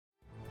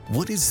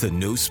What is the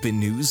No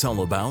Spin News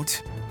all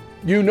about?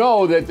 You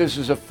know that this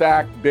is a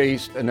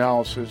fact-based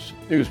analysis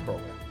news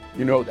program.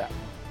 You know that.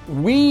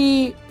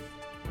 We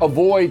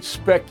avoid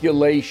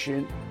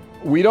speculation.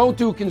 We don't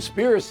do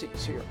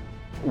conspiracies here.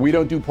 We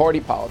don't do party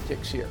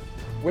politics here.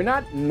 We're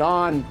not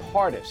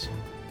nonpartisan.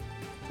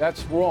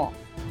 That's wrong.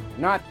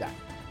 Not that.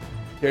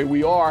 Okay,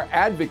 we are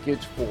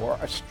advocates for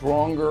a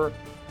stronger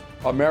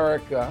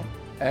America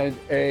and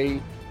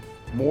a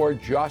more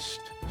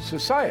just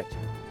society.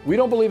 We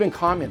don't believe in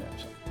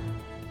communism.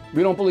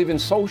 We don't believe in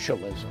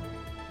socialism.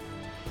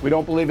 We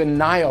don't believe in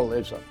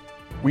nihilism.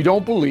 We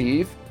don't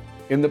believe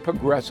in the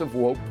progressive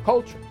woke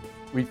culture.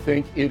 We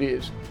think it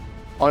is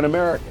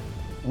un-American.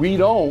 We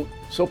don't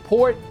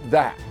support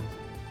that.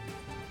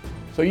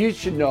 So you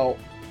should know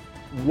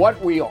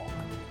what we are,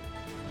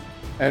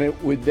 and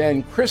it would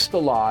then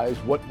crystallize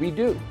what we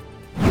do.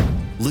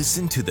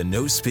 Listen to the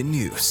No Spin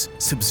News.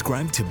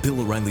 Subscribe to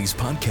Bill O'Reilly's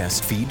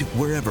podcast feed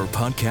wherever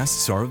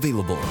podcasts are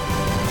available.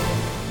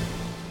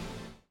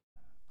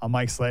 I'm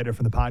Mike Slater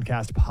from the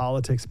podcast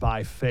Politics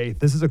by Faith.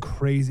 This is a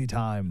crazy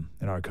time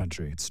in our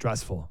country. It's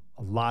stressful,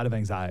 a lot of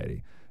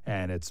anxiety,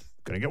 and it's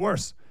going to get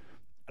worse.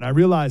 And I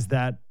realized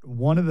that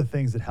one of the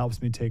things that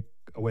helps me take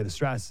away the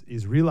stress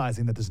is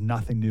realizing that there's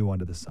nothing new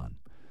under the sun.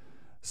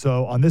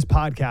 So on this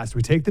podcast,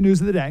 we take the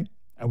news of the day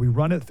and we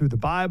run it through the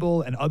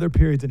Bible and other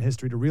periods in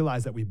history to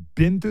realize that we've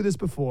been through this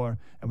before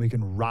and we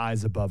can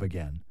rise above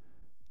again.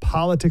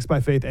 Politics by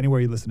Faith, anywhere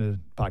you listen to the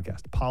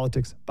podcast.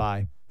 Politics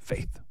by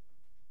Faith.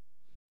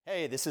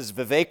 Hey, this is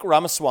Vivek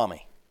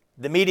Ramaswamy.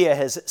 The media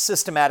has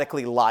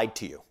systematically lied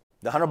to you.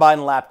 The Hunter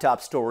Biden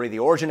laptop story, the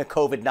origin of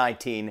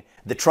COVID-19,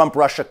 the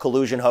Trump-Russia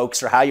collusion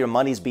hoax, or how your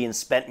money's being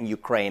spent in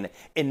Ukraine.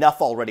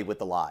 Enough already with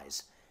the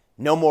lies.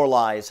 No more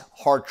lies,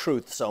 hard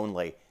truths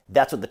only.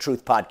 That's what the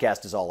Truth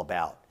Podcast is all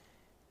about.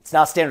 It's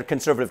not standard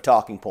conservative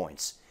talking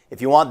points. If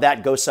you want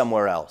that, go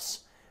somewhere else.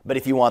 But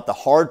if you want the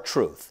hard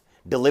truth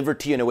delivered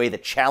to you in a way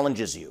that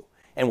challenges you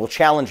and will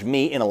challenge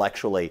me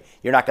intellectually,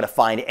 you're not going to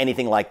find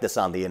anything like this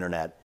on the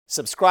internet.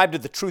 Subscribe to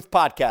the Truth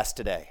Podcast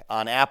today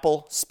on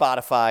Apple,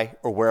 Spotify,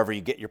 or wherever you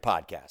get your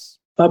podcasts.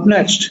 Up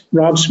next,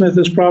 Rob Smith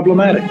is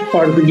Problematic,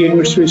 part of the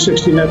Gingrich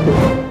 360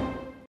 Network.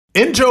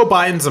 In Joe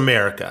Biden's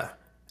America,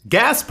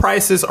 gas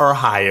prices are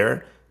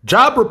higher,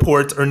 job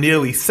reports are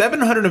nearly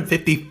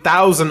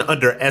 750,000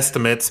 under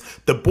estimates,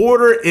 the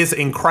border is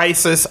in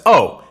crisis,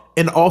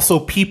 and also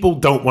people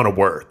don't want to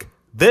work.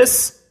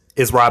 This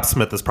is Rob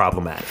Smith is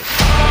Problematic.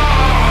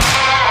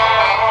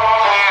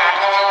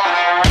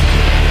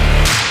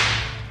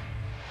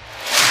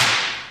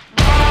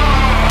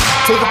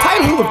 So the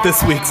title of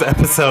this week's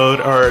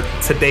episode, or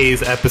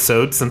today's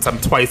episode, since I'm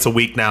twice a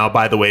week now,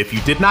 by the way, if you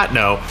did not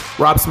know,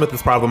 Rob Smith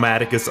is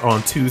Problematic is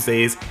on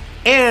Tuesdays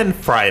and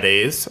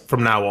Fridays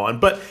from now on.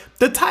 But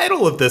the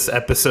title of this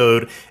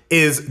episode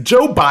is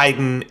Joe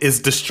Biden is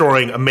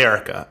Destroying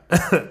America,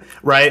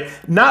 right?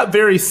 Not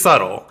very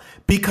subtle,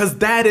 because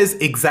that is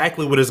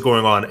exactly what is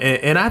going on.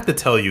 And I have to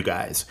tell you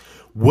guys,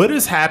 what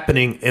is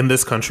happening in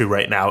this country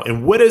right now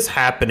and what is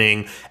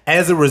happening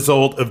as a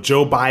result of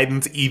Joe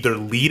Biden's either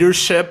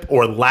leadership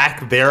or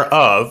lack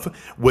thereof,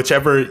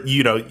 whichever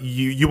you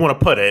want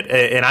to put it.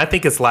 And I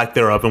think it's lack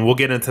thereof, and we'll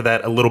get into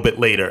that a little bit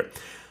later.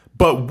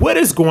 But what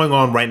is going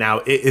on right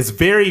now is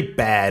very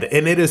bad,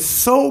 and it is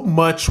so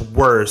much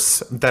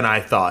worse than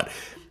I thought.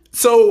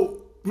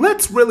 So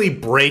let's really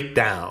break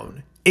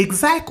down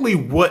exactly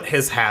what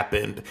has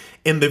happened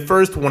in the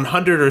first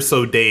 100 or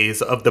so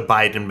days of the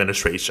Biden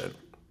administration.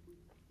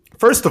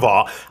 First of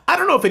all, I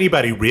don't know if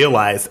anybody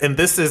realized, and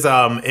this is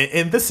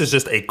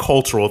just a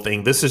cultural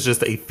thing. This is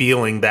just a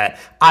feeling that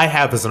I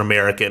have as an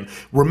American.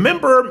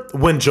 Remember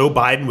when Joe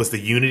Biden was the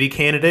unity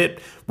candidate?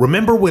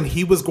 Remember when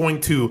he was going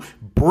to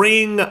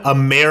bring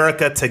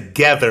America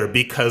together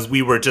because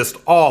we were just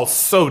all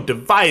so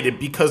divided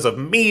because of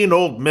mean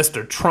old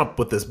Mr. Trump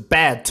with his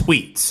bad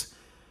tweets?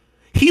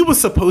 He was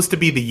supposed to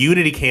be the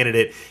unity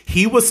candidate.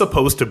 He was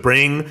supposed to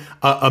bring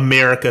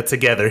America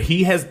together.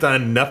 He has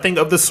done nothing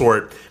of the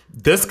sort.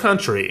 This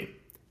country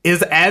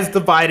is as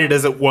divided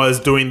as it was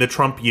during the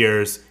Trump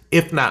years,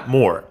 if not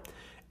more.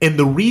 And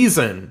the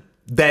reason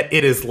that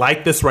it is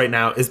like this right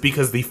now is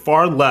because the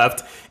far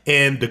left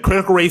and the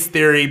critical race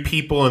theory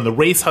people and the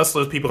race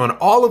hustlers people and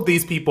all of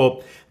these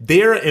people,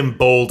 they're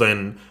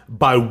emboldened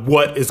by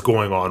what is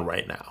going on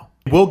right now.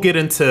 We'll get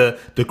into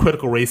the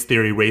critical race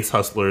theory, race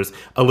hustlers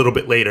a little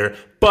bit later,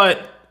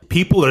 but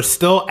people are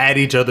still at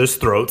each other's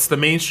throats. The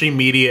mainstream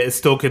media is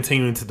still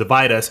continuing to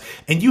divide us.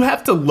 And you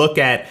have to look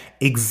at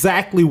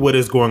exactly what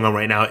is going on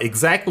right now,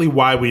 exactly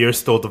why we are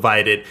still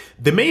divided.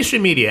 The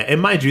mainstream media,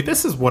 and mind you,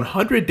 this is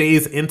 100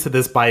 days into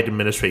this Biden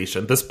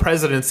administration, this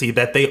presidency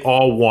that they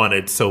all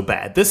wanted so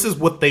bad. This is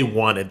what they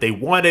wanted. They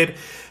wanted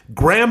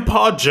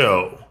Grandpa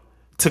Joe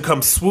to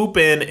come swoop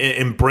in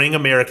and bring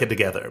America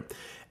together.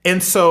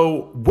 And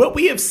so what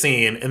we have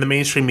seen in the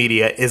mainstream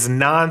media is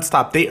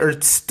nonstop. They are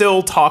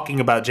still talking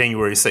about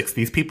January 6th.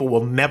 These people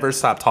will never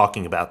stop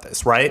talking about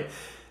this, right?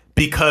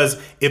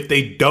 Because if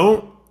they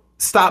don't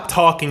stop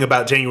talking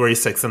about January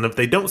 6th, and if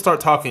they don't stop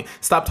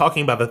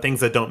talking about the things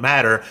that don't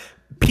matter,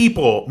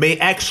 people may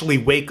actually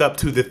wake up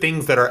to the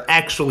things that are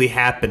actually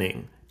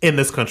happening in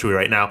this country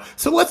right now.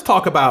 So let's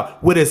talk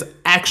about what is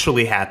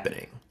actually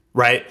happening,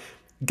 right?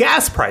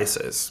 Gas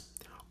prices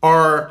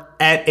are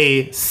at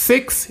a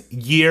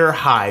 6-year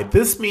high.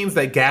 This means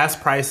that gas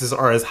prices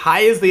are as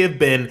high as they have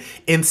been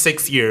in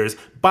 6 years.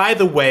 By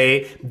the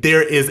way,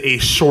 there is a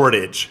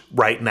shortage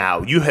right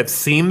now. You have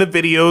seen the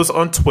videos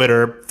on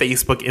Twitter,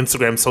 Facebook,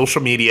 Instagram,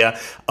 social media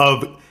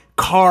of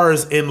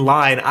cars in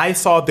line.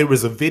 There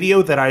was a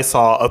video that I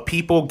saw of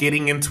people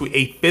getting into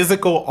a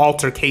physical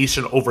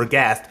altercation over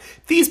gas.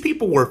 These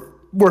people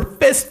were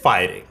fist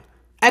fighting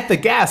at the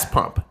gas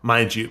pump,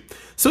 mind you.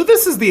 So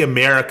this is the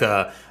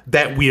America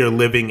that we are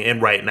living in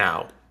right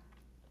now.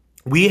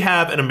 We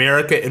have an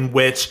America in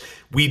which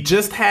we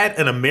just had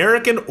an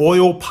American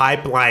oil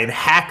pipeline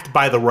hacked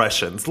by the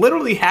Russians,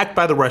 literally hacked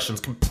by the Russians,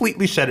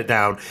 completely shut it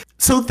down.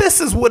 So this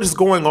is what is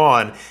going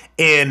on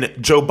in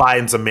Joe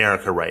Biden's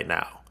America right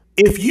now.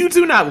 If you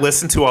do not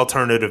listen to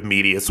alternative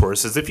media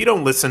sources, if you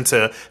don't listen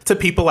to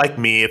people like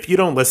me, if you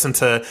don't listen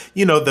to,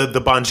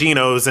 the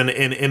Bonginos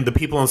and the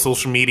people on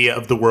social media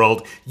of the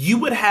world, you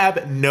would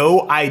have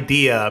no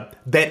idea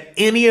that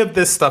any of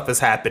this stuff is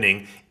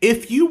happening.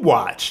 If you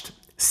watched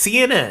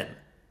CNN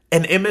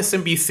and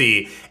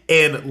MSNBC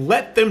and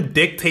let them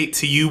dictate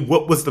to you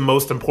what was the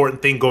most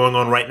important thing going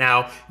on right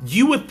now,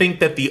 you would think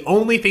that the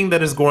only thing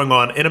that is going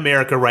on in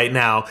America right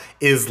now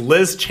is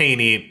Liz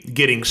Cheney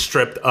getting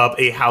stripped of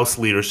a House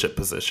leadership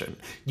position.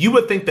 You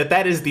would think that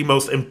that is the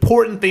most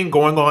important thing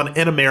going on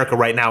in America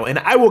right now. And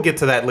I will get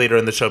to that later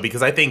in the show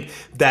because I think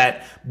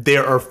that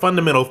there are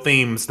fundamental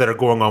themes that are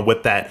going on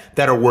with that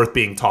are worth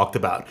being talked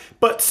about.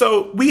 But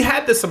so we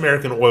had this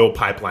American oil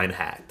pipeline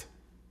hacked.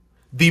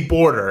 The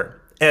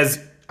border,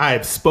 as I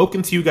have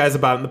spoken to you guys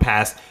about in the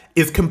past,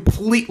 is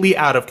completely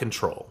out of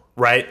control,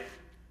 right?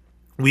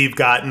 We've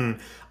got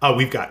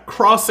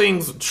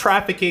crossings,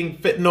 trafficking,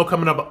 fentanyl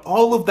coming up,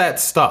 all of that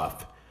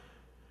stuff.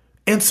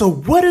 And so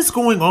what is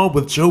going on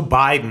with Joe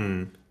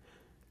Biden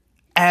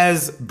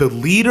as the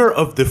leader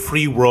of the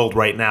free world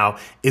right now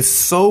is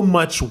so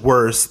much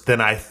worse than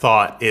I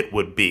thought it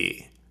would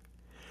be.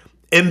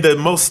 And the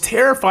most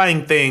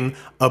terrifying thing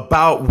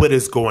about what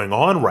is going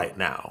on right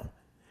now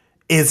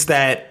is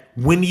that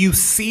when you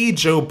see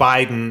Joe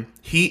Biden,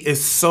 he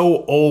is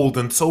so old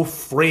and so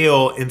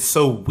frail and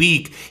so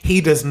weak, he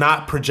does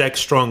not project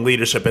strong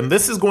leadership. And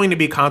this is going to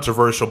be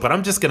controversial, but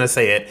I'm just going to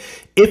say it.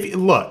 If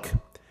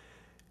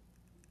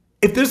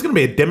there's going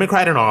to be a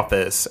Democrat in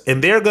office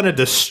and they're going to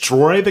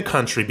destroy the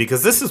country,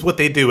 because this is what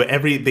they do,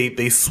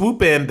 they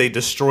swoop in, they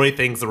destroy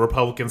things, the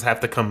Republicans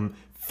have to come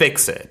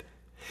fix it.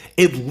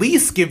 At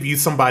least give you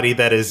somebody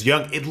that is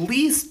young, at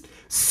least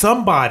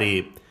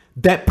somebody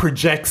that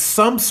projects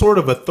some sort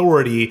of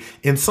authority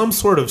and some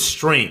sort of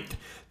strength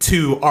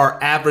to our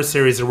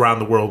adversaries around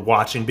the world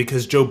watching,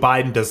 because Joe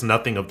Biden does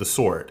nothing of the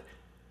sort.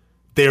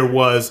 There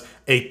was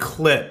a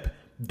clip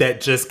that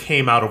just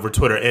came out over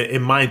Twitter.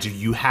 And mind you,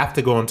 you have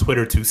to go on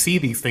Twitter to see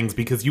these things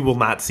because you will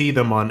not see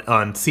them on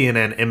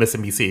CNN,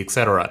 MSNBC,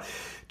 etc.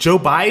 Joe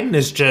Biden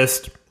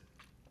is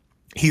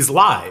he's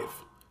live.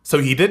 So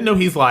he didn't know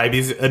he's live.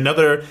 He's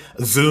another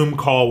Zoom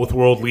call with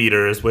world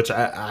leaders, which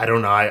I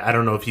don't know. I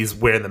don't know if he's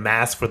wearing the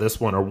mask for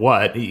this one or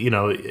what,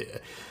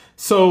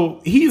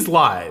 So he's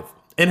live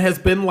and has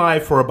been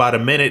live for about a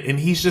minute. And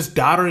he's just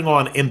doddering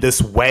on in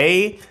this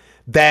way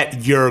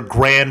that your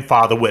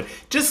grandfather would.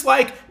 Just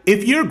like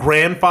if your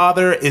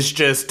grandfather is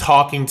just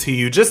talking to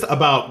you just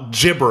about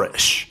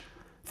gibberish,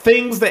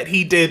 things that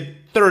he did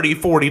 30,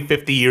 40,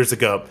 50 years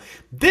ago.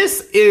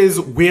 This is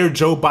where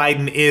Joe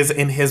Biden is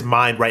in his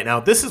mind right now.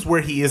 This is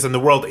where he is in the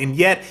world. And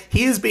yet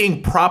he is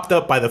being propped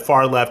up by the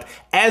far left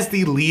as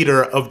the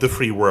leader of the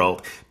free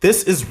world.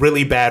 This is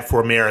really bad for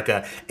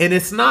America. And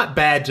it's not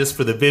bad just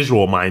for the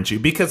visual, mind you,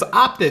 because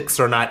optics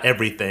are not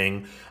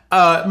everything.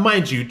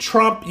 Mind you,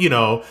 Trump,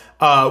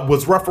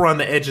 was rough around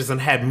the edges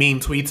and had mean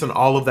tweets and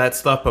all of that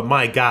stuff. But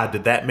my God,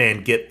 did that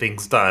man get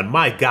things done?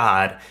 My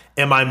God,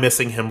 am I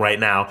missing him right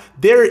now?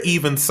 There are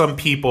even some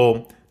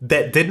people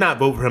that did not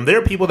vote for him. There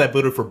are people that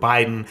voted for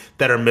Biden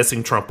that are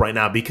missing Trump right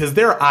now because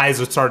their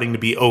eyes are starting to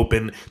be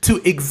open to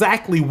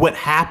exactly what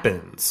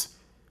happens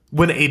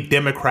when a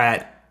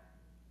Democrat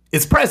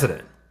is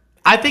president.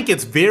 I think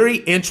it's very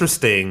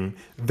interesting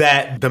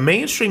that the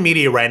mainstream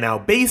media right now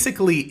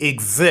basically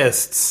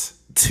exists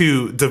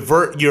to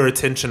divert your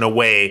attention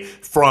away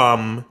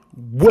from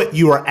what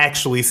you are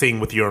actually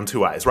seeing with your own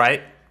two eyes,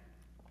 right?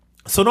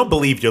 So don't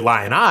believe your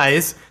lying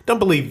eyes. Don't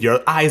believe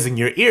your eyes and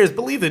your ears.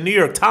 Believe the New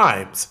York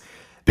Times.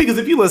 Because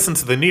if you listen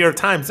to the New York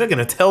Times, they're going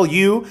to tell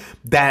you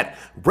that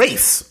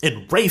race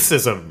and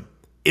racism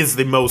is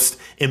the most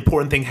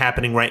important thing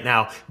happening right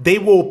now. They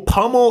will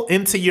pummel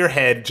into your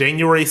head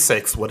January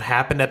 6th, what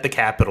happened at the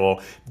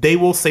Capitol. They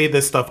will say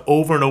this stuff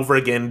over and over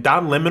again.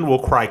 Don Lemon will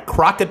cry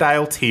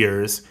crocodile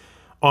tears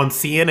on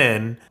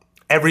CNN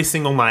every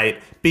single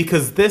night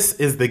because this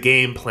is the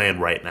game plan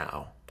right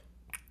now.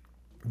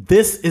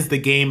 This is the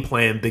game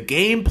plan. The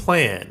game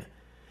plan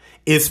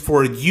is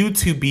for you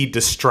to be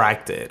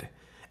distracted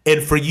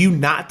and for you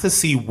not to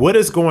see what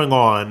is going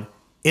on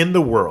in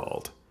the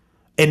world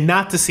and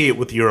not to see it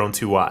with your own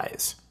two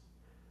eyes.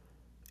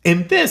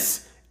 And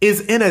this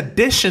is in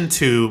addition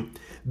to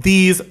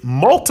these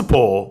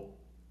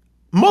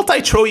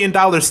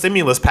multi-trillion-dollar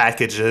stimulus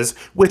packages,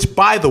 which,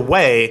 by the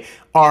way,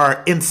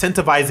 are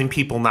incentivizing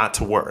people not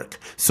to work.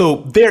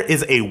 So there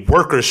is a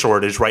worker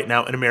shortage right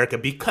now in America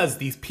because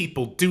these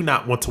people do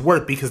not want to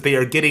work because they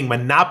are getting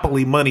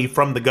monopoly money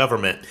from the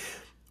government.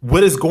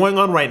 What is going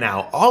on right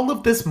now, all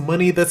of this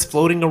money that's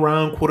floating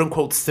around, quote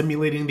unquote,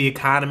 stimulating the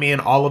economy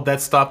and all of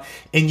that stuff.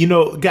 And,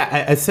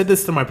 I said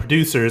this to my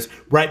producers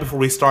right before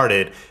we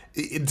started.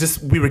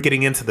 We were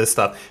getting into this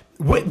stuff.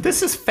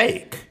 This is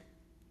fake.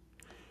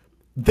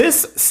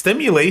 This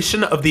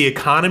stimulation of the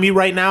economy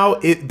right now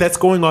that's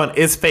going on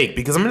is fake,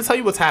 because I'm going to tell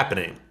you what's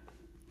happening.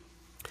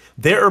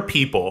 There are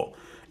people,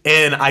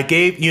 and I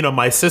gave,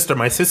 my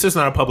sister's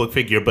not a public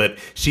figure, but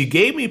she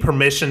gave me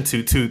permission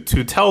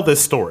to tell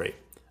this story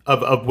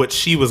of what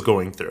she was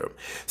going through.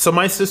 So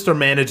my sister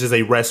manages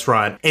a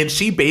restaurant, and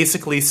she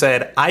basically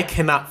said, I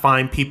cannot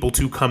find people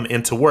to come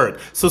into work.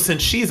 So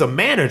since she's a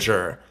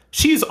manager,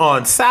 she's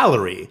on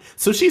salary.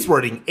 So she's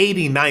working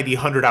 80, 90,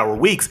 100-hour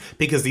weeks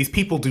because these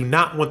people do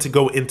not want to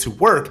go into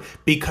work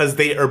because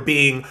they are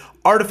being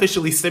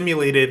artificially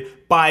stimulated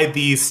by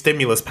these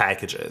stimulus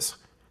packages.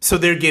 So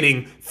they're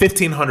getting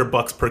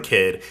 $1,500 per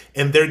kid,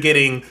 and they're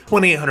getting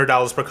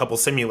 $2,800 per couple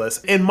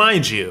stimulus. And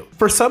mind you,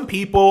 for some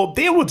people,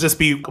 they will just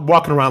be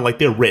walking around like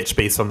they're rich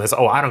based on this.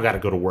 Oh, I don't got to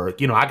go to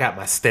work. I got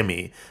my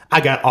stimmy. I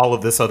got all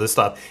of this other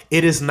stuff.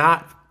 It is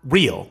not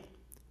real.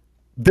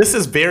 This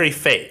is very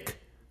fake.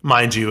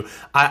 Mind you,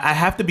 I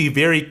have to be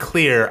very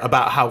clear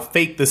about how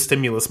fake the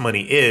stimulus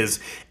money is.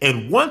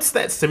 And once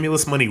that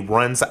stimulus money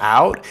runs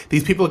out,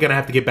 these people are going to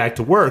have to get back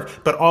to work,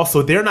 but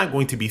also they're not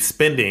going to be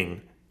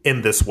spending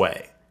in this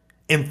way.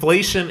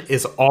 Inflation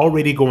is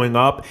already going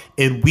up,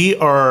 and we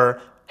are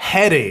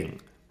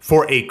heading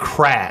for a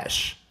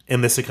crash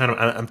in this economy.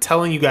 I'm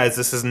telling you guys,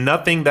 this is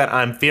nothing that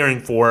I'm fearing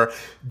for.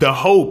 The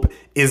hope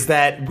is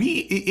that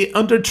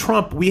under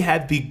Trump, we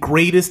had the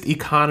greatest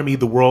economy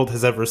the world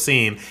has ever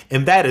seen,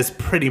 and that is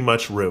pretty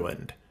much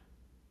ruined.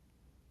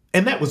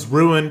 And that was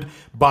ruined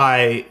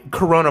by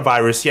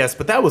coronavirus, yes,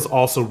 but that was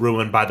also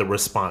ruined by the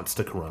response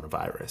to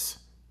coronavirus,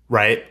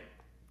 right?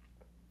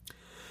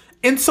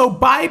 And so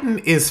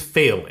Biden is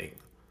failing.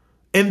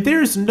 And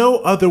there's no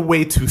other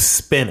way to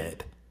spin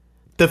it.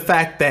 The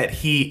fact that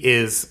he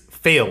is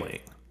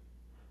failing.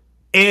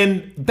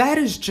 And that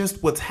is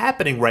just what's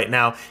happening right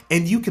now.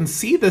 And you can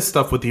see this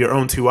stuff with your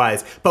own two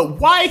eyes.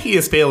 But why he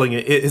is failing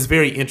is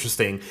very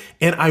interesting.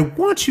 And I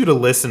want you to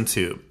listen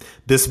to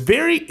this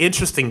very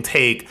interesting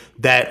take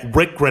that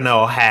Rick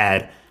Grenell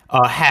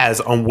has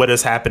on what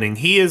is happening.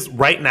 He is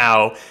right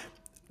now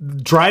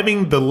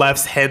driving the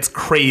left's heads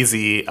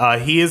crazy.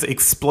 He is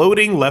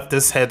exploding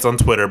leftist heads on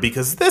Twitter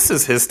because this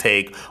is his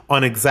take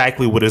on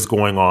exactly what is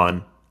going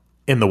on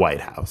in the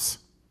White House.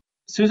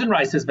 Susan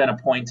Rice has been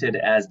appointed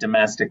as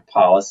domestic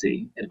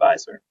policy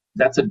advisor.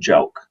 That's a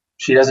joke.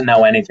 She doesn't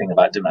know anything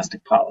about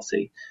domestic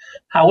policy.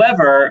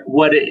 However,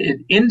 what it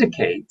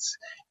indicates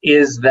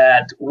is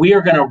that we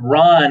are going to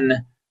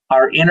run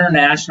our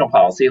international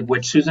policy, of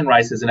which Susan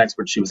Rice is an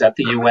expert. She was at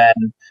the UN.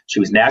 She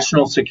was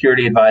national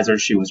security advisor.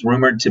 She was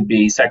rumored to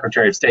be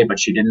Secretary of State, but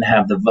she didn't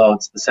have the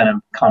votes, the Senate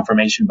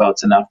confirmation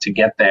votes enough to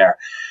get there.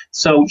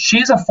 So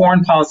she's a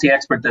foreign policy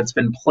expert that's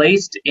been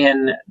placed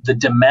in the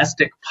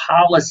domestic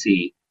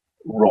policy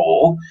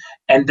role.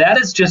 And that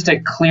is just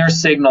a clear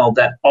signal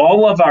that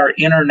all of our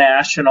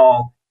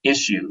international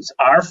issues,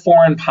 our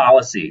foreign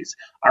policies,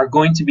 are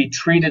going to be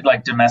treated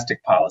like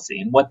domestic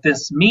policy. And what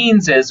this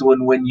means is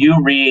when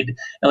you read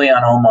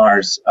Ilhan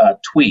Omar's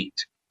tweet,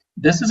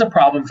 this is a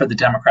problem for the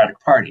Democratic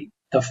Party.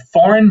 The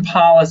foreign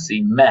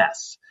policy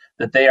mess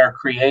that they are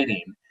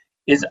creating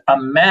is a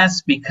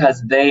mess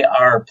because they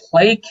are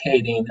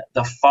placating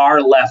the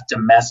far left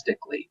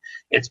domestically.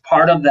 It's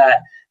part of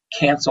that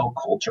cancel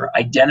culture,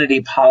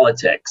 identity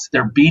politics.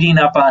 They're beating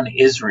up on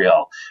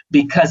Israel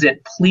because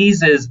it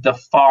pleases the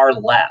far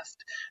left.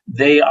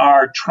 They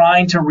are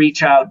trying to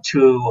reach out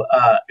to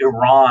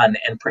Iran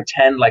and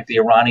pretend like the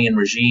Iranian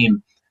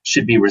regime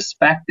should be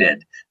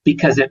respected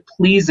because it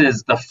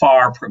pleases the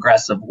far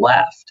progressive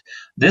left.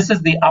 This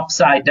is the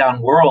upside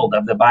down world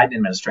of the Biden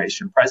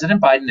administration.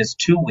 President Biden is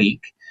too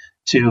weak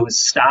to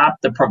stop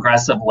the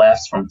progressive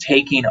lefts from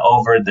taking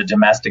over the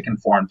domestic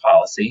and foreign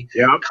policy.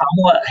 Yep.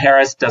 Kamala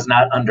Harris does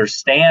not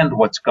understand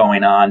what's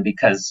going on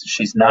because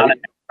she's not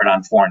an expert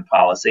on foreign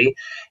policy.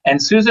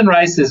 And Susan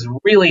Rice is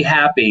really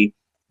happy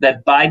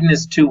that Biden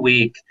is too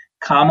weak.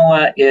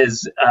 Kamala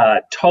is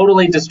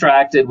totally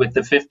distracted with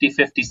the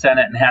 50-50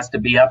 Senate and has to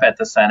be up at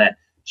the Senate.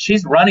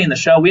 She's running the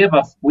show. We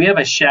have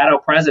a shadow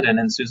president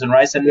in Susan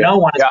Rice, and no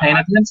one is paying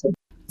attention.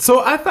 So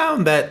I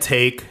found that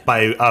take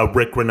by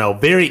Rick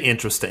Grenell very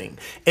interesting.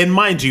 And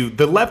mind you,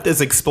 the left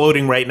is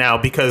exploding right now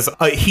because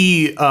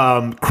he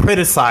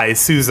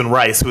criticized Susan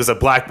Rice, who is a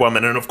black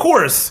woman. And of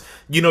course,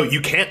 you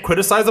can't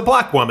criticize a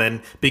black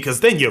woman because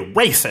then you're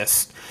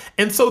racist.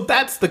 And so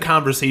that's the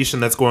conversation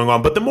that's going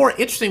on. But the more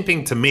interesting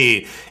thing to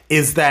me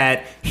is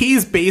that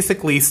he's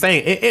basically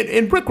saying,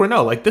 and Rick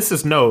Grenell, this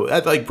is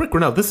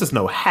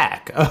no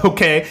hack,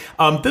 okay?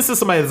 This is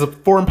somebody that's a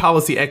foreign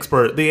policy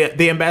expert,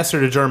 the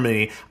ambassador to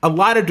Germany, a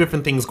lot of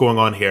different things going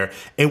on here.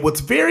 And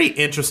what's very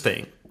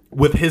interesting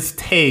with his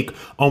take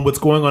on what's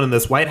going on in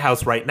this White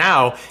House right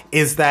now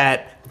is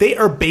that they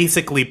are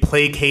basically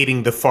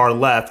placating the far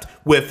left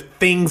with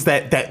things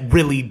that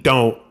really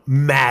don't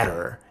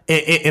matter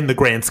in the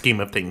grand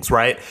scheme of things,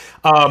 right?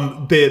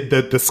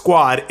 The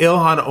squad,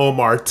 Ilhan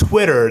Omar,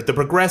 Twitter, the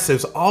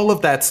progressives, all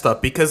of that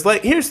stuff. Because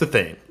here's the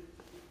thing,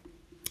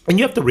 and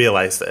you have to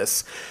realize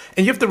this,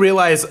 and you have to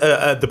realize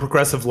the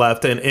progressive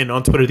left and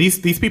on Twitter,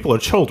 these people are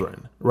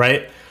children,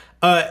 right?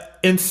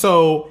 And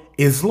so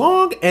as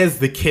long as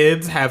the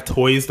kids have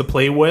toys to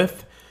play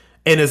with,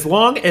 and as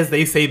long as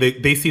they say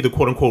that they see the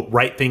quote unquote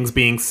right things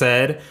being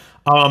said,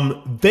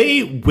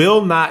 they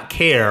will not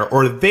care,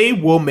 or they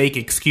will make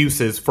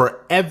excuses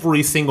for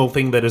every single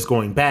thing that is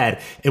going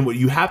bad. And what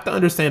you have to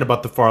understand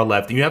about the far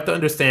left, and you have to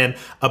understand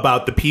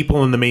about the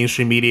people in the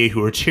mainstream media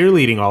who are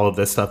cheerleading all of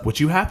this stuff, what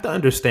you have to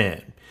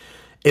understand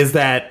is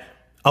that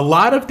a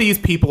lot of these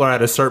people are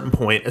at a certain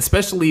point,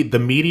 especially the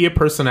media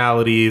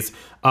personalities,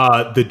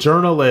 the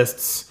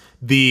journalists,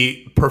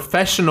 the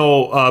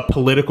professional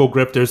political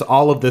grifters,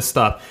 all of this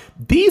stuff.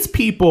 These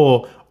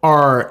people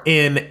are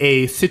in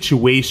a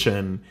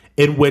situation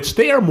in which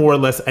they are more or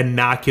less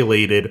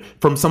inoculated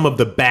from some of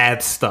the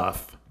bad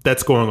stuff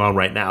that's going on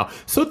right now.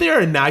 So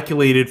they're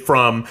inoculated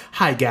from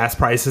high gas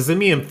prices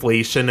and the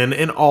inflation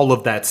and all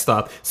of that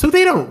stuff. So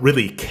they don't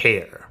really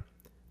care.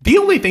 The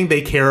only thing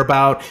they care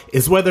about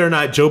is whether or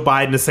not Joe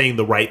Biden is saying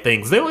the right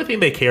things. The only thing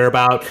they care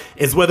about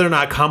is whether or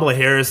not Kamala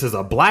Harris is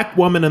a black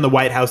woman in the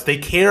White House. They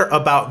care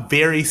about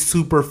very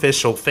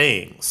superficial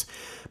things.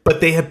 But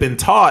they have been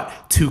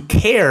taught to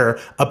care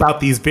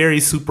about these very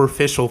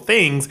superficial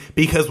things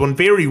because when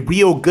very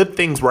real good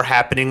things were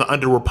happening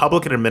under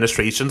Republican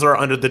administrations or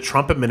under the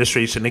Trump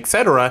administration,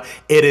 etc.,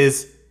 it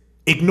is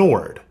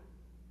ignored.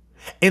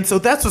 And so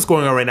that's what's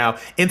going on right now.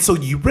 And so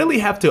you really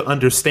have to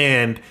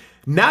understand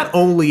not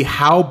only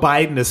how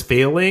Biden is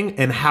failing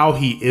and how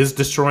he is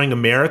destroying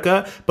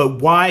America,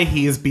 but why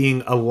he is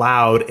being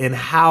allowed and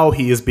how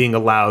he is being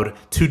allowed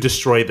to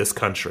destroy this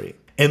country.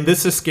 And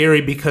this is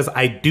scary because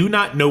I do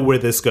not know where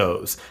this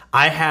goes.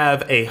 I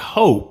have a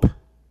hope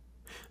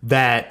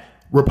that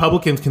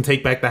Republicans can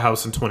take back the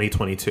House in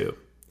 2022.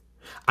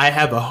 I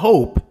have a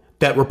hope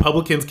that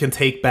Republicans can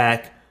take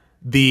back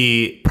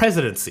the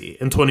presidency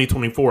in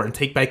 2024 and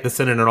take back the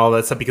Senate and all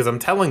that stuff, because I'm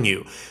telling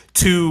you,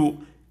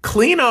 to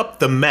clean up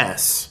the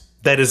mess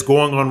that is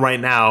going on right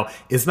now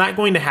is not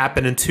going to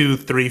happen in 2,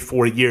 3,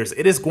 4 years.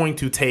 It is going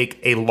to take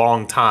a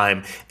long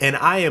time. And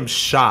I am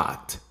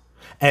shocked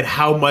at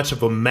how much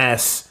of a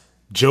mess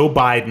Joe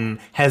Biden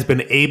has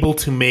been able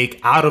to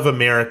make out of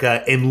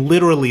America in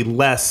literally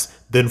less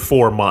than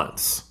 4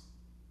 months.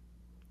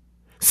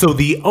 So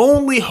the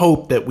only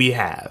hope that we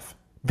have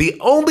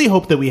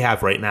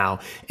right now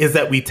is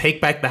that we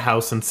take back the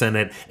House and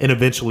Senate and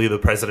eventually the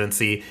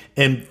presidency.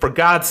 And for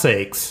God's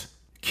sakes,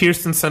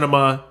 Kyrsten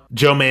Sinema,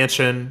 Joe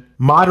Manchin,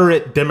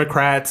 moderate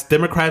Democrats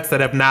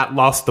that have not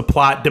lost the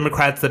plot,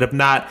 Democrats that have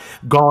not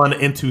gone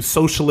into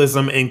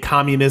socialism and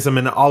communism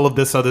and all of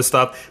this other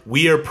stuff.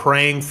 We are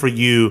praying for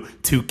you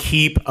to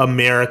keep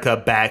America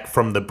back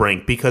from the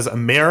brink, because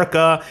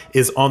America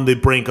is on the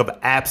brink of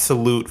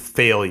absolute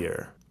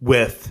failure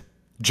with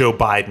Joe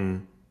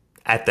Biden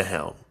at the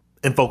helm.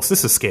 And folks,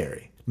 this is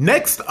scary.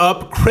 Next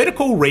up,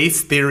 critical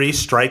race theory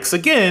strikes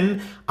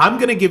again. I'm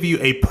going to give you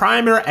a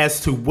primer as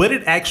to what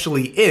it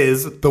actually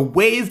is, the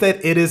ways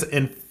that it is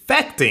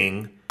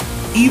infecting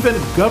even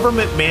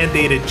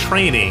government-mandated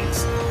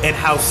trainings, and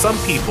how some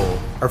people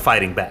are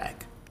fighting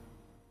back.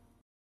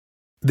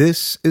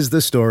 This is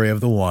the story of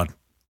the one.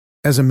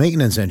 As a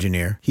maintenance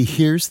engineer, he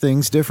hears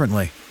things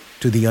differently.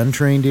 To the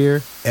untrained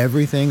ear,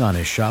 everything on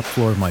his shop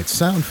floor might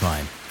sound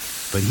fine,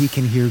 but he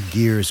can hear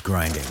gears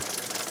grinding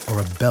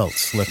or a belt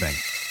slipping.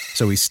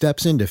 So he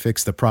steps in to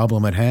fix the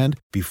problem at hand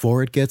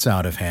before it gets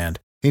out of hand.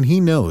 And he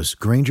knows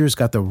Grainger's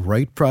got the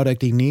right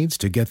product he needs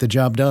to get the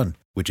job done,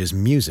 which is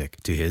music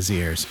to his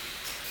ears.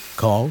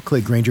 Call,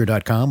 click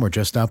Grainger.com, or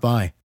just stop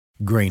by.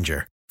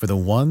 Grainger, for the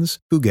ones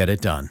who get it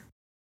done.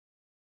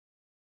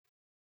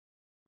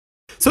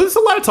 So there's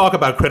a lot of talk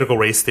about critical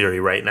race theory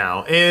right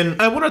now,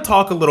 and I want to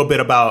talk a little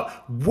bit about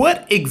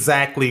what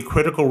exactly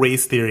critical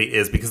race theory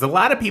is, because a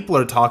lot of people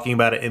are talking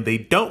about it and they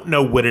don't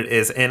know what it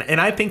is,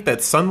 and I think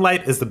that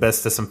sunlight is the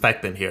best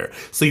disinfectant here.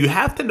 So you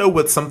have to know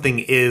what something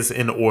is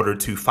in order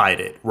to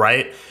fight it,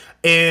 right?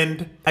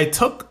 And I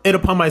took it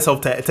upon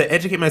myself to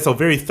educate myself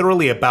very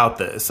thoroughly about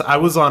this. I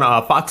was on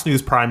Fox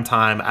News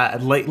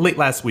Primetime late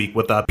last week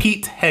with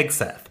Pete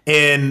Hegseth.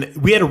 And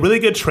we had a really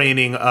good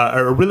training,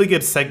 a really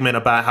good segment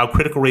about how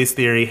critical race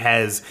theory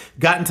has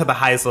gotten to the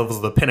highest levels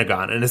of the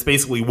Pentagon. And it's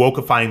basically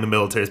wokeifying the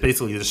military. It's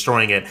basically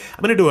destroying it.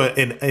 I'm going to do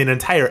an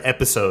entire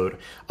episode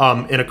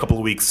in a couple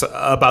of weeks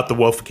about the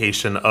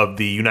wokeification of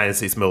the United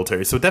States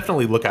military. So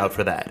definitely look out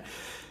for that.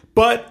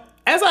 But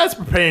as I was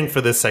preparing for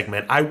this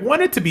segment, I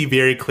wanted to be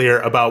very clear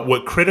about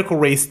what critical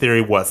race theory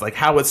was, like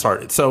how it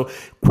started. So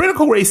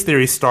critical race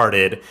theory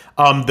started,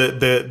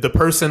 the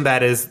person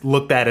that is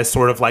looked at as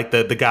sort of like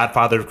the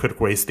godfather of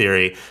critical race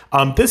theory.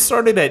 This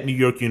started at New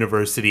York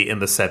University in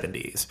the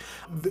 70s.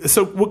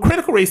 So what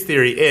critical race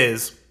theory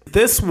is,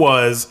 this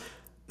was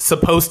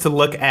supposed to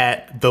look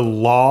at the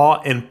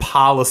law and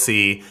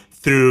policy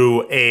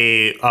through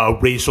a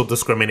racial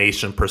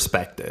discrimination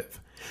perspective.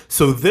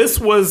 So this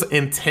was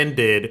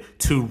intended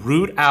to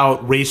root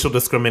out racial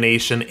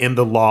discrimination in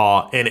the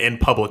law and in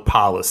public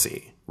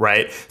policy,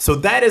 right? So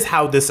that is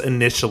how this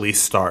initially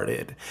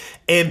started.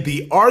 And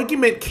the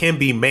argument can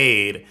be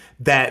made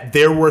that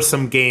there were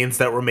some gains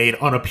that were made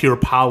on a pure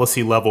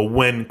policy level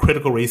when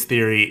critical race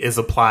theory is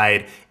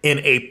applied in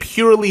a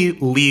purely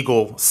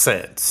legal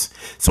sense.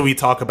 So we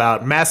talk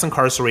about mass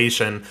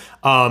incarceration,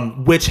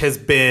 which has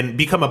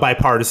become a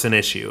bipartisan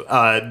issue.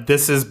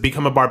 This has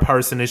become a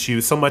bipartisan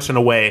issue so much in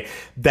a way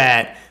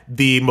that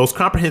the most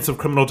comprehensive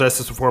criminal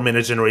justice reform in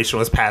a generation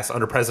was passed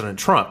under President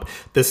Trump.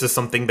 This is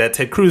something that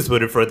Ted Cruz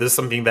voted for. This is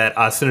something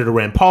that Senator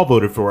Rand Paul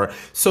voted for.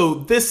 So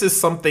this is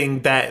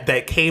something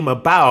that came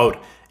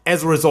about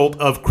as a result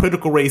of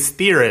critical race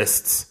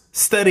theorists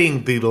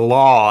studying the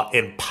law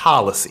and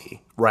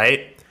policy,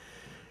 right?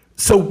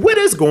 So what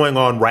is going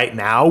on right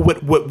now?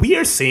 What we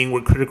are seeing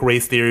with critical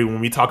race theory when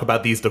we talk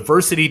about these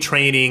diversity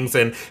trainings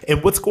and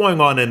what's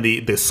going on in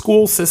the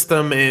school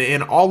system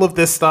and all of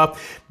this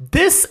stuff,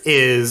 this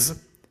is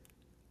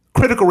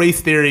critical race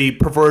theory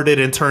perverted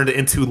and turned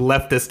into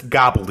leftist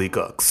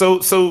gobbledygook.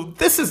 So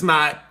this is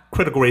not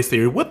critical race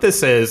theory. What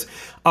this is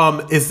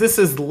this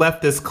is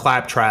leftist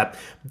claptrap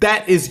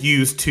that is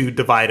used to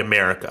divide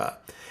America.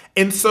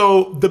 And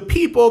so the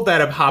people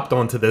that have hopped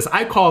onto this,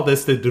 I call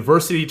this the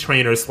diversity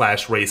trainers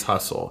 / race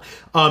hustle.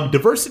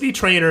 Diversity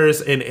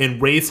trainers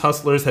and race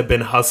hustlers have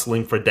been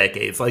hustling for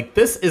decades. Like,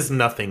 this is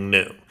nothing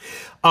new.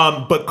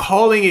 But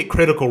calling it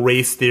critical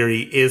race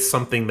theory is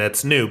something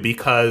that's new,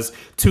 because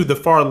to the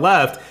far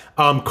left,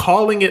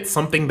 calling it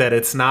something that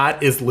it's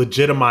not is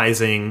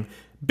legitimizing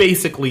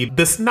basically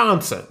this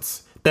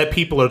nonsense that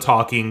people are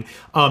talking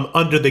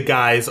under the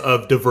guise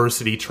of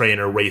diversity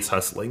trainer race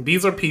hustling.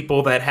 These are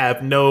people that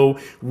have no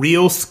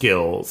real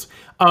skills,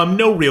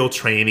 no real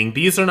training.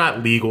 These are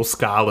not legal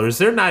scholars.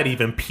 They're not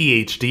even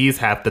PhDs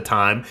half the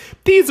time.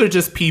 These are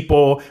just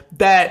people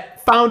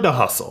that found a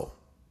hustle.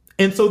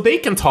 And so they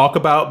can talk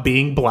about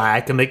being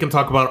black, and they can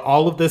talk about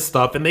all of this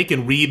stuff, and they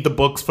can read the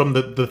books from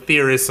the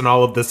theorists and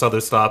all of this other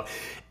stuff.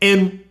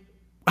 And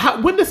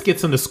when this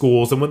gets into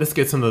schools and when this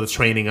gets into the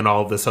training and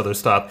all of this other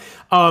stuff,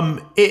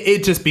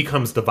 it just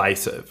becomes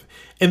divisive.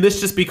 And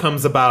this just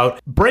becomes about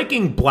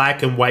breaking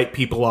black and white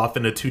people off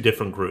into two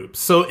different groups.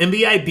 So in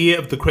the idea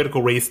of the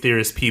critical race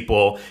theorist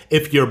people,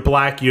 if you're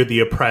black, you're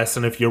the oppressed,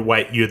 and if you're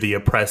white, you're the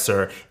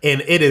oppressor.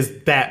 And it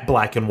is that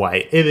black and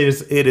white. It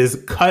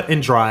is cut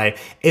and dry.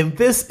 And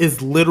this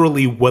is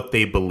literally what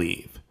they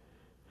believe.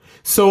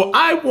 So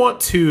I want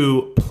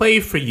to play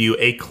for you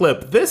a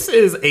clip. This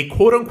is a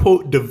quote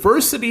unquote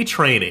diversity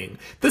training.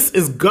 This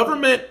is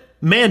government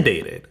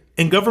mandated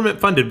and government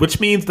funded,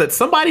 which means that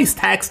somebody's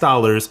tax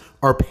dollars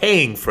are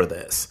paying for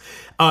this.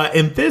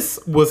 And this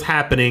was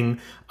happening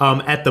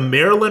at the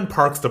Maryland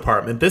Parks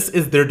Department. This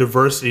is their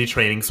diversity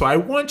training. So I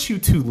want you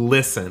to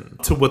listen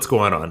to what's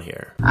going on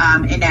here.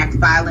 Enact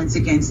violence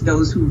against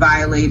those who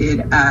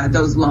violated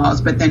those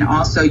laws. But then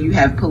also you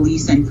have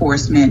police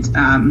enforcement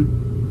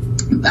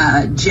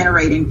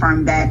generating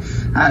from that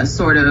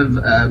sort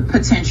of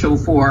potential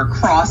for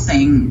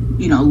crossing,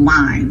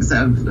 lines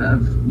of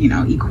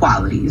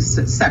equality,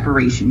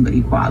 separation, but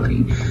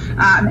equality.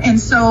 And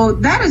so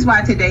that is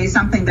why today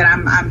something that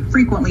I'm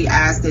frequently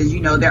asked is,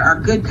 there are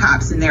good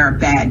cops and there are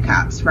bad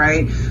cops,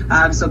 right?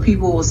 So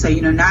people will say,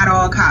 not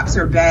all cops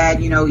are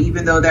bad,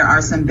 even though there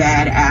are some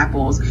bad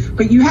apples.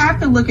 But you have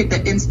to look at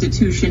the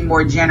institution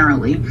more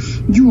generally.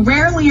 You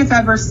rarely, if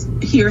ever,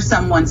 hear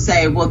someone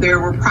say, well, there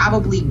were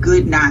probably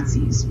good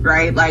Nazis,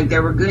 right? Like,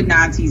 there were good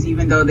Nazis,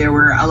 even though there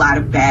were a lot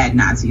of bad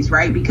Nazis,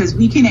 right? Because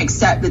we can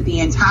accept that the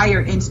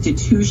entire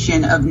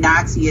institution of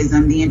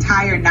Nazism, the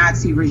entire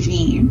Nazi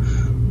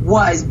regime,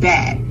 was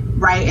bad,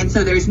 right? And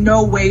so there's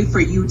no way for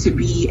you to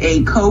be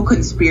a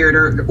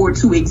co-conspirator or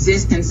to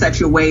exist in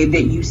such a way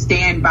that you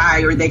stand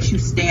by or that you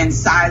stand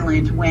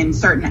silent when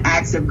certain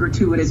acts of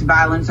gratuitous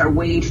violence are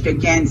waged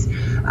against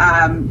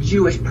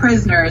Jewish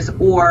prisoners,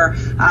 or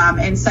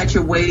in such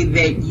a way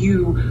that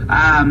you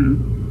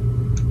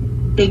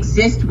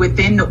exist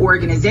within the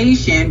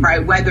organization,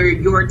 right? Whether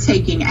you're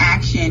taking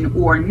action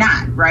or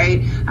not,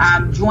 right?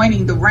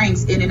 Joining the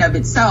ranks in and of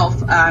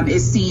itself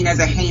is seen as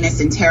a heinous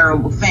and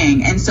terrible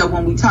thing. And so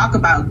when we talk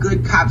about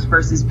good cops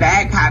versus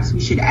bad cops, we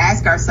should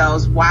ask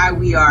ourselves why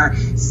we are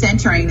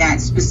centering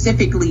that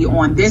specifically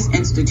on this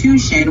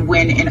institution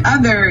when in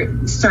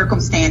other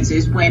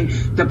circumstances, when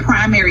the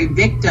primary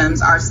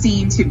victims are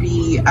seen to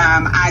be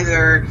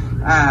either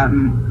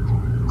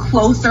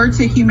closer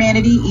to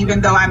humanity, even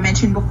though I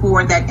mentioned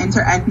before that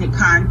interethnic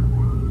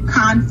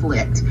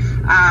conflict,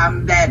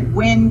 that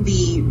when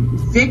the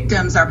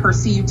victims are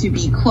perceived to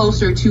be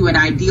closer to an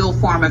ideal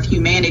form of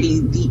humanity,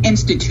 the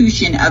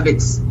institution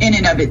in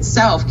and of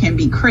itself can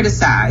be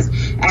criticized,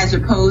 as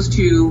opposed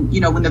to,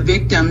 when the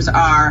victims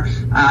are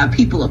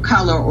people of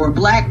color or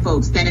Black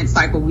folks, then it's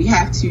like, well, we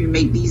have to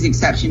make these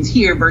exceptions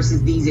here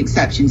versus these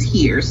exceptions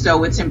here.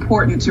 So it's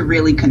important to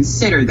really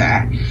consider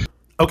that.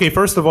 Okay,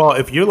 first of all,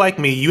 if you're like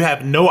me, you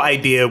have no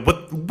idea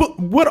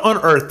what on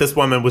earth this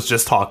woman was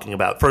just talking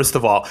about, first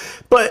of all.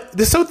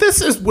 But so this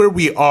is where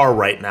we are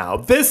right now.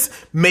 This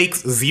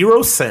makes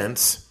zero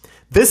sense.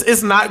 This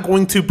is not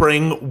going to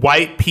bring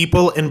white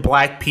people and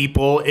Black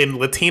people and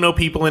Latino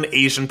people and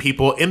Asian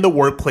people in the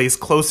workplace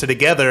closer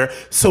together.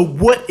 So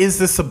what is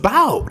this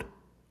about?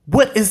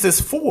 What is this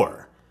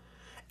for?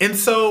 And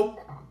so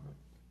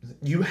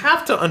you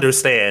have to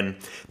understand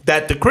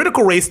that the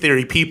critical race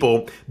theory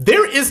people,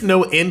 there is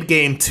no end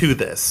game to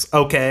this,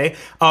 okay?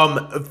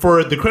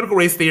 For the critical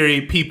race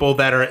theory people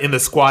that are in the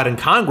squad in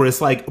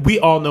Congress, like, we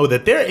all know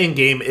that their end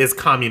game is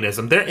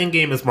communism, their end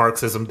game is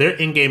Marxism, their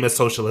end game is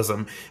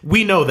socialism.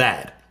 We know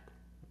that.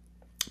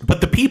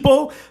 But the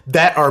people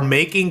that are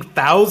making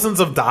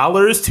thousands of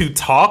dollars to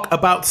talk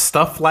about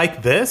stuff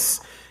like this,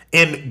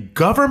 and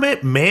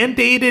government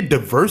mandated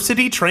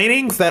diversity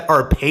trainings that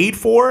are paid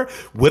for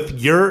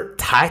with your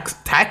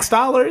tax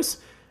dollars.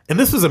 And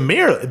this is a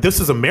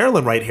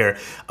Maryland right here.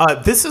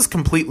 This is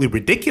completely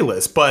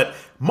ridiculous. But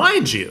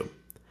mind you,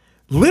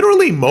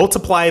 literally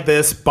multiply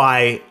this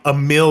by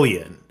 1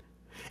 million.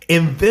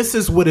 And this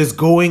is what is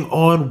going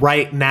on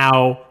right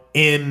now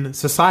in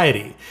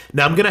society.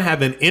 Now, I'm going to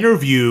have an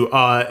interview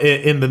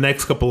in the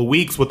next couple of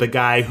weeks with a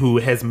guy who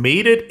has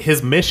made it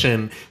his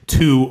mission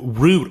to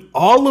root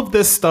all of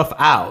this stuff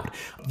out.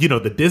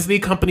 The Disney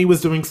company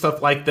was doing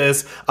stuff like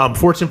this.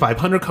 Fortune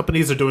 500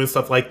 companies are doing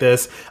stuff like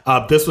this.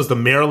 This was the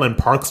Maryland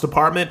Parks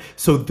Department.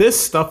 So this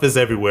stuff is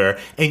everywhere.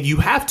 And you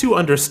have to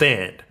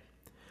understand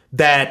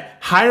that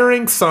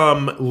hiring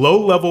some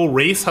low-level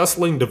race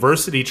hustling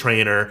diversity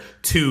trainer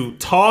to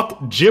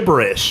talk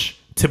gibberish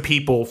to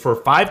people for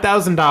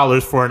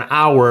 $5,000 for an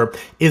hour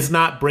is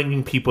not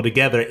bringing people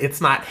together. It's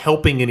not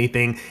helping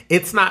anything.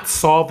 It's not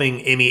solving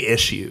any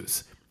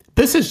issues.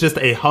 This is just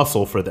a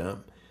hustle for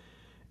them.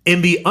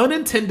 And the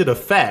unintended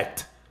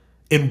effect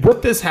and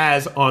what this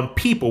has on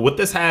people, what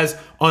this has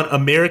on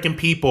American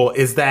people,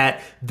 is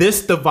that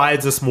this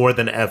divides us more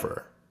than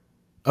ever.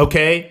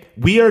 Okay?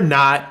 We are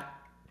not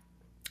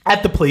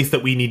at the place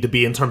that we need to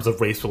be in terms of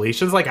race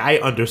relations. Like, I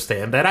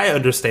understand that. I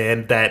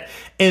understand that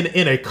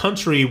in a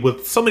country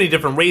with so many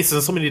different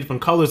races, so many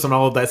different colors and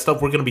all of that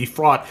stuff, we're going to be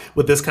fraught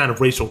with this kind of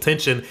racial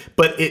tension.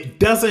 But it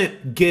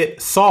doesn't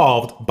get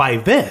solved by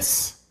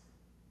this.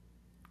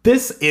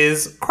 This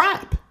is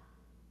crap.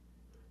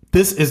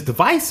 This is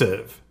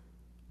divisive.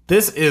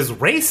 This is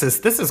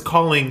racist. This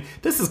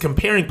is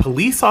comparing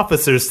police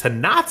officers to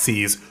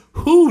Nazis.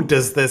 Who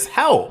does this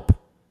help?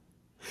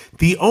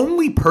 The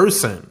only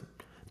person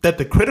that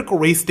the critical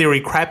race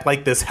theory crap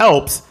like this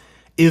helps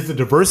is the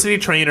diversity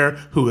trainer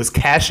who is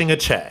cashing a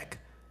check.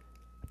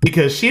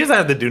 Because she doesn't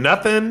have to do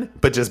nothing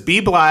but just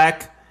be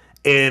Black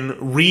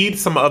and read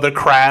some other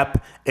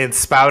crap and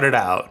spout it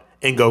out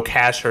and go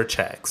cash her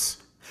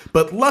checks.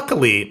 But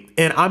luckily,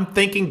 and I'm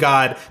thanking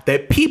God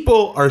that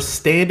people are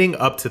standing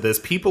up to this.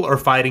 People are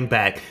fighting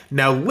back.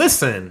 Now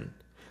listen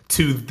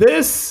to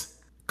this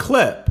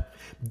clip.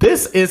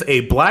 This is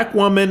a Black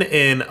woman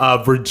in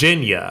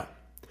Virginia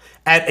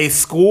at a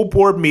school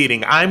board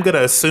meeting. I'm going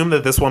to assume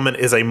that this woman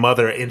is a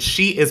mother, and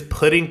she is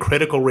putting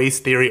critical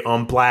race theory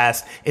on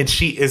blast, and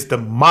she is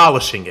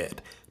demolishing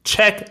it.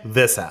 Check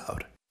this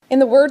out. In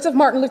the words of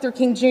Martin Luther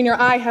King Jr.,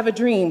 I have a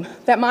dream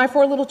that my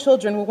 4 little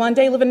children will one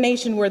day live in a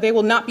nation where they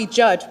will not be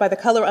judged by the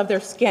color of their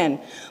skin,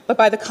 but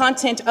by the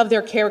content of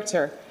their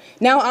character.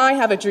 Now I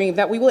have a dream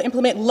that we will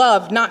implement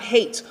love, not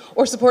hate,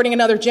 or supporting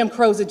another Jim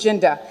Crow's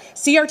agenda.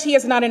 CRT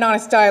is not an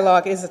honest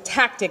dialogue. It is a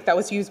tactic that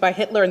was used by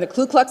Hitler and the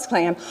Ku Klux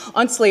Klan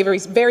on slavery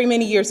very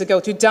many years ago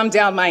to dumb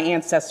down my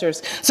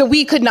ancestors so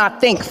we could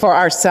not think for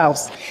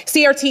ourselves.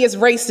 CRT is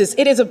racist.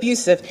 It is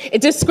abusive.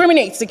 It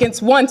discriminates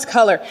against one's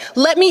color.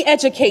 Let me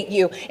educate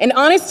you. An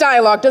honest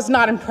dialogue does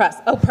not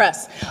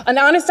oppress. An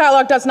honest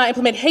dialogue does not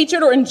implement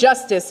hatred or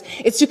injustice.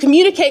 It's to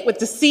communicate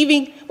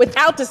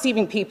without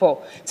deceiving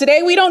people.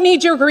 Today, we don't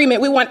need your agreement.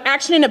 We want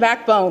action and a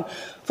backbone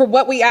for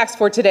what we asked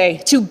for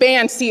today, to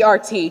ban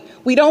CRT.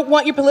 We don't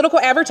want your political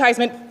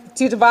advertisement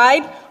to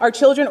divide our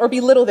children or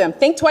belittle them.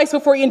 Think twice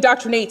before you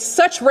indoctrinate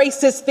such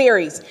racist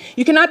theories.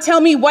 You cannot tell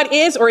me what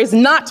is or is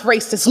not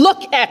racist.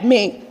 Look at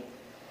me.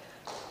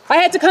 I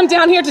had to come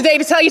down here today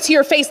to tell you to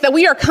your face that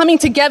we are coming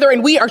together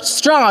and we are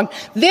strong.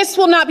 This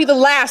will not be the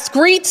last.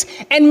 Greet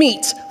and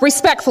meet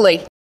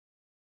respectfully.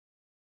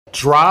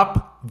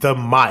 Drop the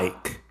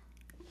mic.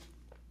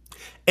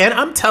 And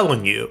I'm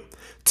telling you,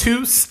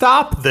 to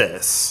stop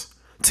this,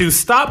 to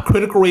stop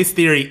critical race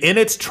theory in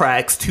its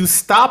tracks, to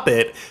stop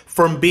it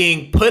from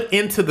being put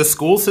into the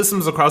school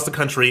systems across the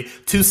country,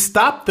 to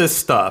stop this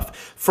stuff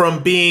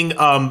from being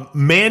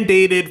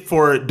mandated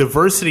for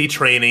diversity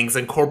trainings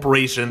and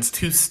corporations,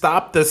 to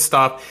stop this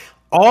stuff,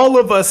 all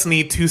of us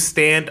need to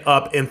stand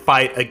up and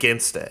fight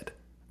against it,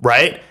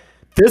 right?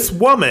 This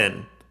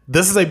woman,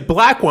 this is a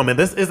black woman.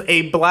 This is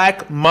a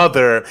black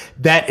mother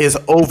that is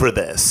over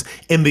this.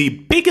 And the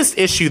biggest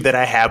issue that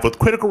I have with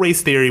critical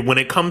race theory when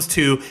it comes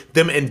to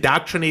them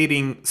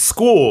indoctrinating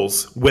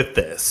schools with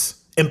this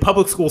in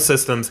public school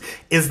systems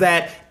is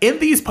that in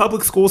these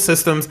public school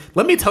systems,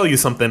 let me tell you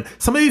something.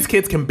 Some of these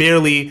kids can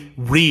barely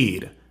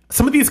read.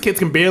 Some of these kids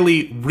can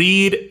barely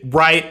read,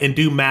 write, and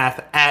do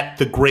math at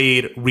the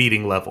grade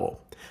reading level.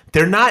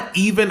 They're not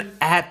even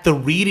at the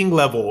reading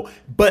level,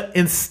 but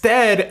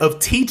instead of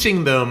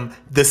teaching them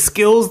the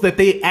skills that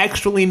they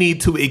actually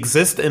need to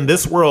exist in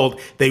this world,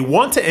 they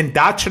want to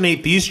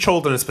indoctrinate these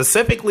children,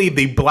 specifically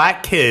the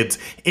black kids,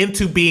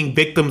 into being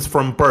victims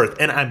from birth.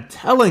 And I'm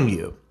telling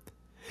you,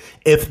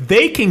 if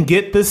they can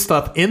get this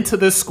stuff into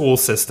the school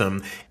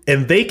system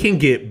and they can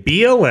get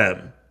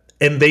BLM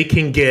and they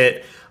can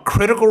get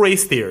critical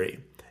race theory,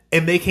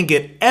 and they can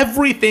get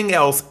everything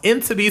else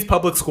into these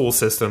public school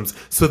systems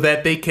so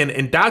that they can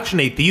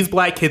indoctrinate these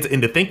black kids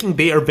into thinking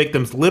they are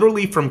victims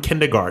literally from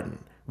kindergarten,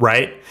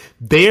 right?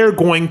 They're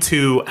going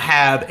to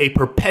have a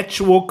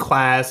perpetual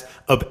class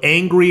of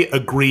angry,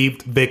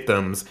 aggrieved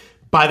victims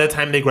by the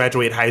time they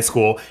graduate high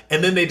school,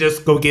 and then they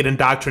just go get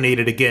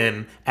indoctrinated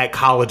again at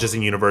colleges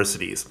and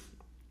universities.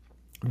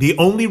 The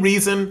only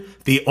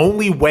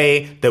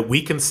way that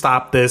we can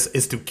stop this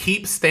is to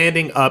keep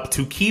standing up,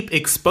 to keep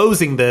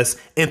exposing this,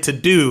 and to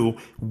do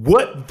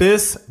what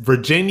this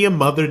Virginia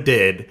mother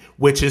did,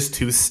 which is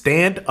to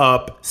stand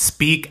up,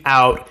 speak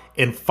out,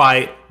 and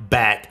fight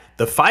back.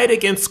 The fight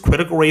against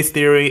critical race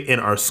theory in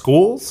our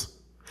schools,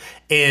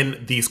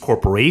 in these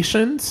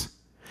corporations,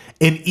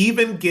 and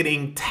even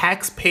getting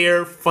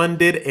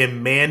taxpayer-funded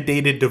and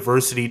mandated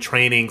diversity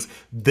trainings.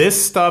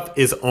 This stuff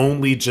is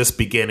only just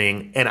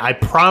beginning, and I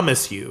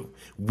promise you,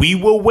 we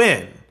will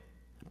win,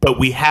 but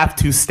we have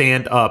to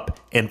stand up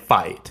and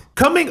fight.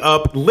 Coming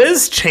up,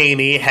 Liz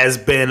Cheney has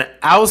been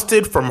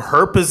ousted from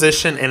her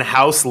position in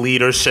House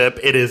leadership.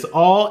 It is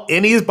all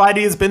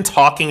anybody has been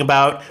talking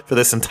about for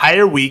this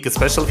entire week,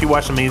 especially if you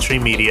watch the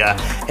mainstream media,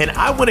 and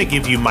I want to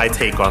give you my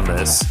take on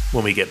this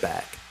when we get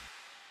back.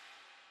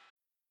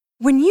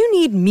 When you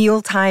need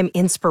mealtime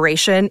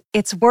inspiration,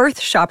 it's worth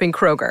shopping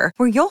Kroger,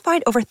 where you'll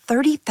find over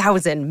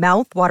 30,000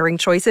 mouth-watering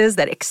choices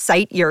that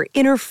excite your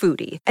inner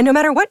foodie. And no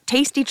matter what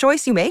tasty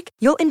choice you make,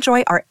 you'll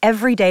enjoy our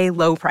everyday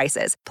low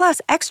prices, plus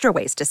extra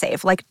ways to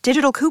save, like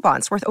digital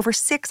coupons worth over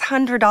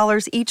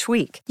 $600 each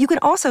week. You can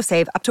also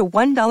save up to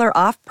 $1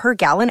 off per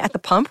gallon at the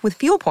pump with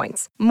fuel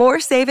points.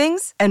 More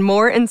savings and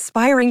more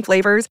inspiring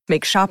flavors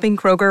make shopping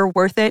Kroger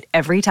worth it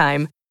every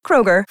time.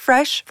 Kroger,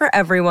 fresh for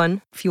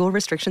everyone. Fuel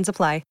restrictions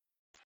apply.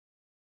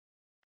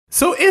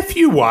 So if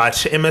you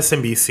watch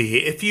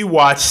MSNBC, if you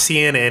watch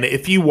CNN,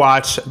 if you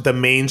watch the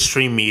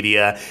mainstream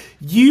media,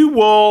 you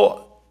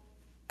will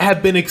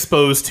have been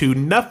exposed to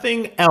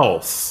nothing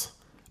else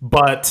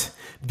but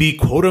the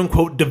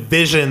quote-unquote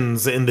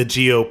divisions in the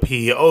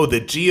GOP. Oh,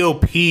 the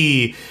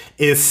GOP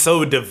is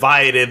so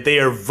divided. They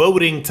are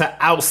voting to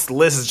oust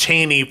Liz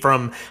Cheney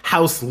from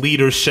House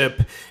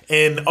leadership.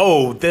 And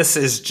oh, this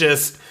is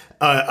just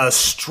a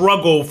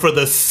struggle for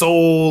the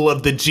soul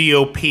of the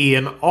GOP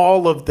and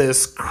all of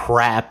this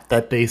crap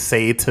that they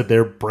say to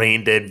their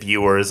brain-dead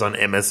viewers on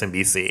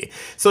MSNBC.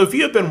 So if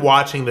you have been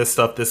watching this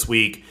stuff this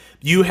week,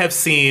 you have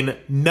seen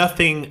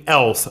nothing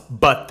else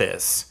but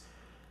this.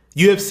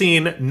 You have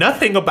seen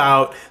nothing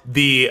about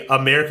the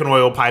American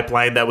oil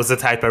pipeline that was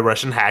attacked by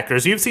Russian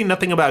hackers. You've seen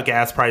nothing about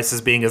gas prices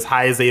being as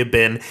high as they have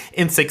been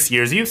in 6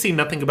 years. You've seen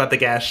nothing about the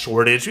gas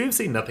shortage. You've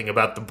seen nothing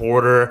about the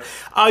border.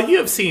 You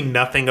have seen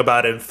nothing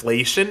about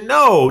inflation.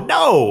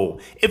 No.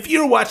 If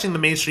you're watching the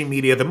mainstream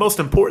media, the most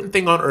important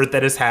thing on earth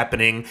that is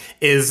happening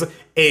is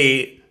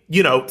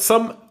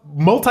some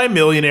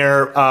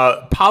multimillionaire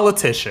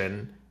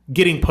politician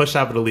getting pushed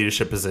out of the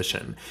leadership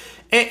position.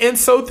 And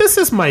so this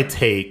is my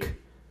take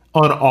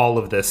on all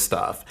of this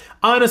stuff.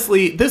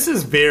 Honestly, this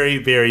is very,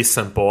 very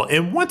simple.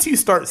 And once you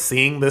start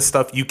seeing this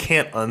stuff, you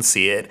can't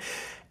unsee it.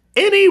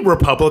 Any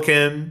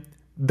Republican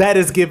that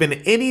is given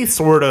any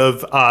sort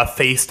of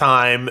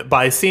FaceTime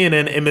by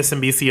CNN,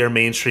 MSNBC, or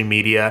mainstream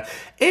media,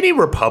 any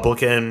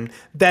Republican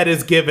that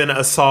is given a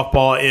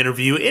softball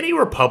interview, any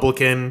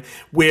Republican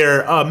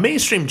where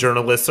mainstream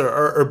journalists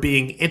are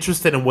being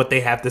interested in what they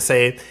have to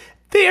say,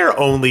 they're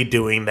only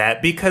doing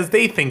that because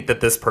they think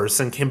that this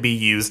person can be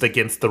used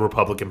against the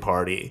Republican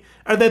Party,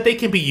 or that they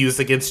can be used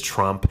against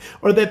Trump,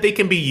 or that they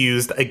can be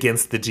used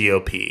against the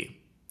GOP.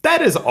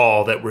 That is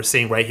all that we're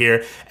seeing right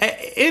here. And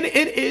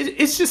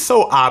it's just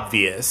so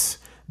obvious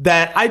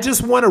that I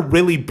just want to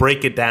really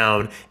break it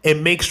down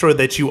and make sure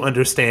that you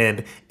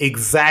understand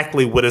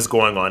exactly what is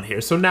going on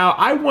here. So now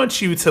I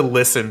want you to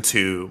listen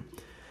to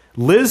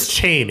Liz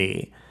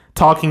Cheney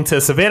talking to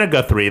Savannah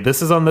Guthrie.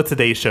 This is on the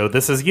Today Show.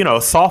 This is,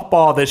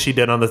 softball that she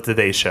did on the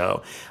Today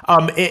Show.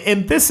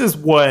 And this is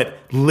what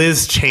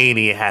Liz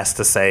Cheney has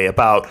to say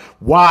about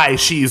why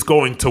she's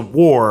going to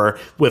war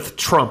with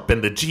Trump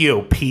and the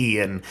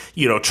GOP and,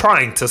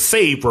 trying to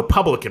save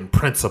Republican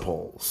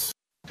principles.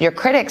 Your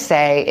critics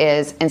say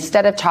is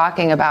instead of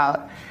talking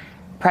about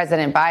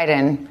President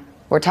Biden,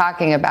 we're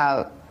talking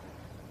about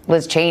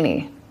Liz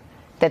Cheney.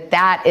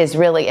 That is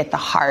really at the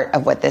heart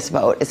of what this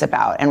vote is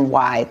about and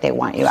why they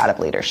want you out of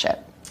leadership.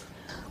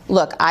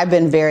 Look, I've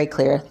been very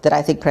clear that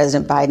I think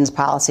President Biden's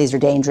policies are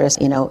dangerous.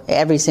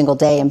 Every single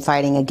day I'm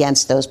fighting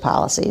against those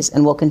policies,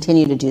 and we'll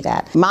continue to do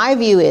that. My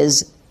view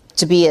is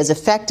to be as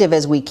effective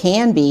as we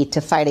can be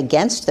to fight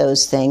against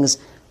those things.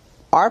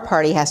 Our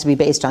party has to be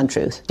based on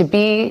truth. To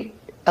be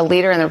a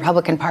leader in the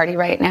Republican Party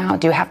right now,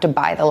 do you have to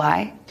buy the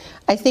lie?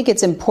 I think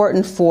it's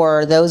important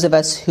for those of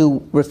us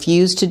who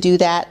refuse to do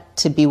that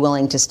to be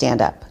willing to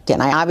stand up.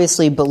 Again, I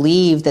obviously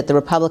believe that the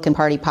Republican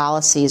Party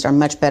policies are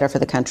much better for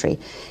the country.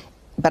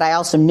 But I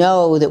also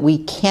know that we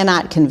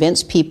cannot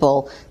convince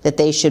people that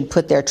they should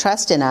put their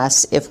trust in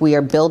us if we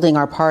are building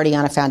our party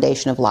on a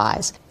foundation of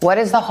lies. What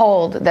is the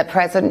hold that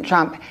President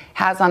Trump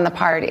has on the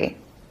party?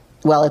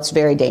 Well, it's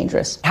very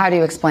dangerous. How do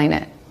you explain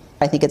it?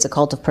 I think it's a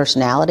cult of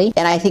personality,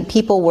 and I think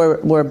people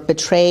were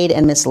betrayed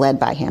and misled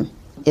by him.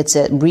 It's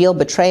a real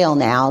betrayal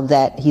now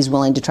that he's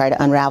willing to try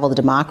to unravel the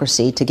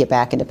democracy to get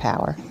back into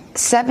power.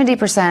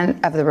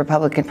 70% of the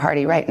Republican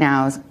Party right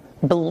now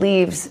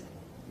believes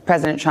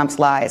President Trump's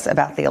lies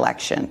about the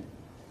election.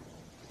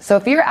 So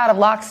if you're out of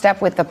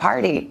lockstep with the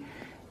party,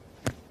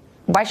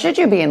 why should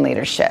you be in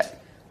leadership?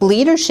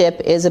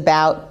 Leadership is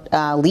about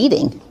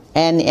leading,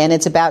 and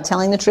it's about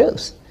telling the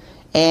truth.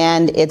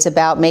 And it's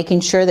about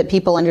making sure that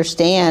people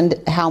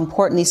understand how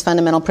important these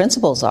fundamental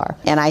principles are.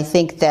 And I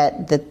think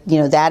that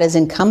that is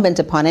incumbent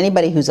upon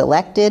anybody who's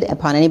elected,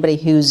 upon anybody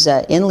who's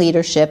in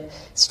leadership,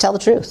 to tell the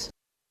truth.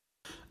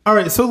 All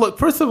right. So look,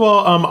 first of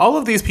all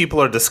of these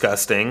people are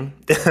disgusting.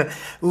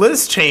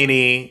 Liz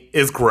Cheney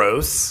is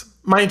gross.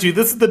 Mind you,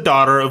 this is the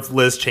daughter of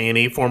Liz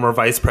Cheney, former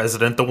vice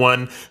president, the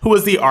one who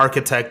was the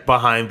architect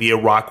behind the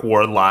Iraq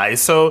War lies.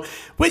 So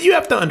what you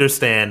have to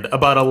understand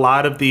about a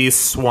lot of these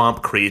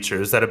swamp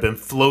creatures that have been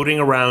floating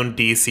around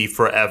DC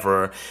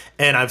forever,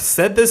 and I've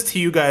said this to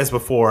you guys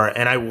before,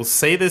 and I will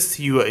say this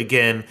to you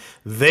again,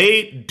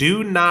 they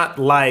do not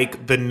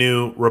like the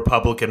new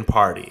Republican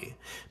Party.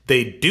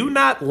 They do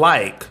not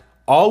like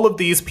all of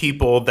these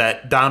people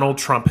that Donald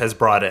Trump has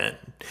brought in.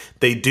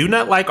 They do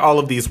not like all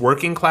of these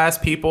working class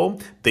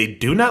people. They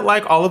do not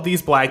like all of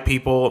these black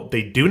people.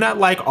 They do not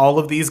like all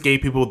of these gay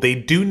people. They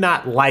do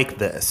not like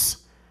this.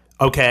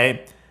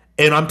 Okay?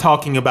 And I'm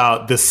talking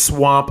about the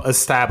swamp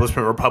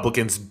establishment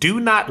Republicans do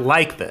not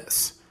like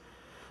this.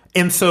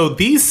 And so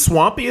these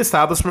swampy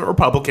establishment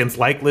Republicans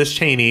like Liz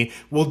Cheney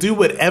will do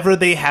whatever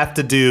they have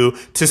to do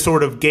to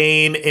sort of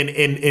gain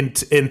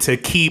and to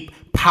keep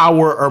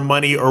power or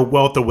money or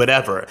wealth or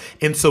whatever.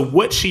 And so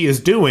what she is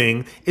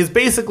doing is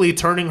basically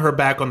turning her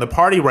back on the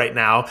party right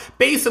now,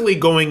 basically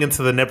going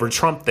into the Never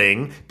Trump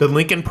thing. The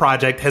Lincoln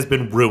Project has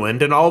been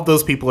ruined and all of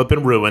those people have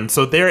been ruined.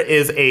 So there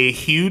is a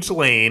huge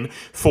lane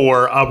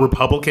for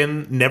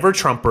Republican Never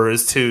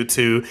Trumpers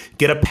to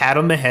get a pat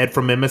on the head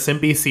from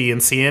MSNBC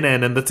and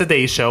CNN and the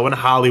Today Show and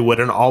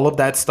Hollywood and all of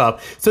that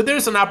stuff. So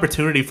there's an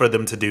opportunity for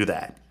them to do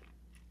that.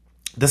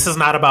 This is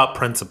not about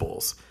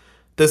principles.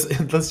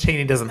 Liz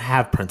Cheney doesn't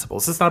have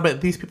principles. It's not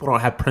about, these people don't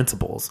have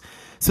principles.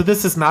 So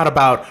this is not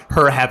about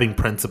her having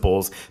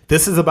principles.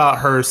 This is about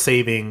her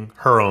saving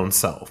her own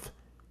self.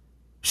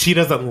 She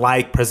doesn't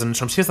like President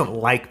Trump. She doesn't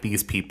like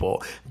these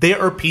people. There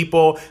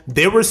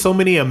were so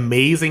many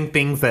amazing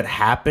things that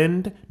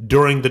happened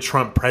during the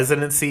Trump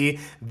presidency.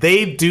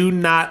 They do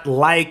not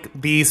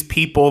like these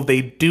people.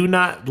 They do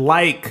not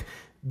like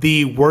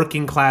the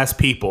working class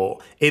people.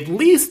 At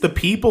least the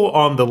people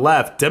on the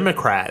left,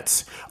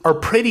 Democrats, are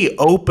pretty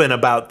open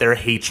about their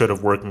hatred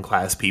of working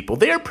class people.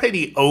 They're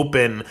pretty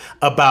open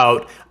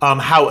about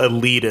how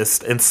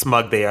elitist and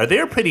smug they are.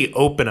 They're pretty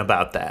open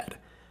about that.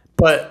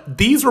 But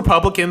these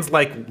Republicans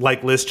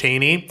like Liz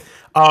Cheney,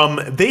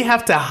 they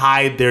have to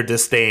hide their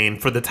disdain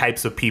for the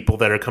types of people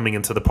that are coming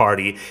into the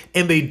party.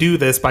 And they do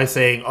this by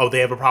saying, oh, they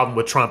have a problem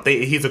with Trump.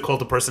 He's a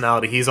cult of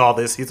personality. He's all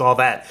this. He's all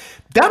that.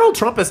 Donald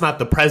Trump is not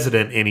the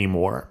president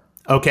anymore.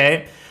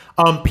 Okay.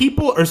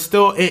 People are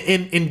still,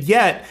 and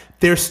yet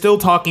they're still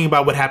talking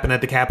about what happened at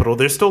the Capitol.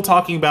 They're still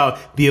talking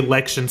about the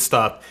election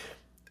stuff.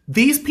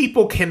 These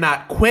people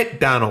cannot quit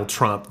Donald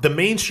Trump. The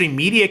mainstream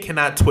media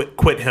cannot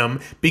quit him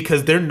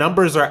because their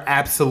numbers are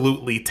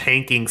absolutely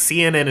tanking.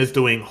 CNN is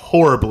doing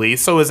horribly.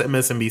 So is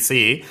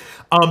MSNBC.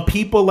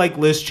 People like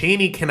Liz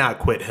Cheney cannot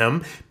quit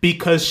him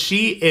because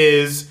she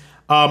is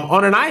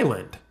on an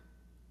island.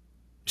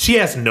 She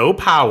has no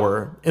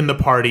power in the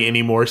party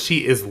anymore.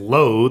 She is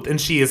loathed and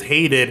she is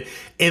hated.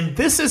 And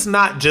this is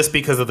not just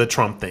because of the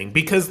Trump thing.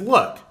 Because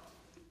look,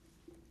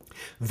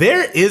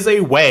 There is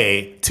a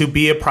way to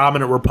be a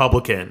prominent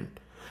Republican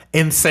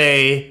and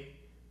say,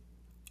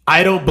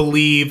 I don't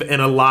believe in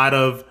a lot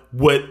of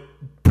what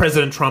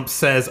President Trump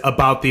says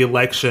about the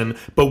election,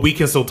 but we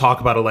can still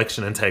talk about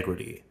election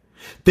integrity.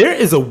 There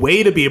is a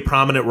way to be a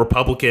prominent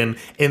Republican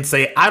and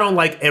say, I don't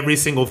like every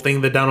single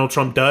thing that Donald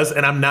Trump does,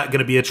 and I'm not going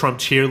to be a Trump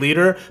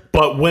cheerleader,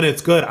 but when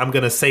it's good, I'm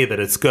going to say that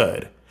it's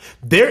good.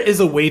 There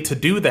is a way to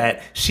do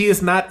that. She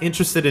is not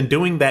interested in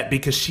doing that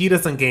because she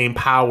doesn't gain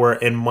power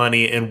and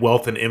money and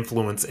wealth and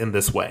influence in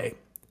this way.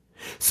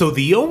 So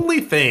the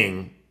only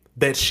thing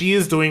that she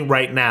is doing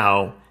right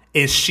now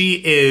is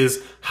she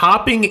is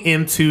hopping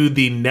into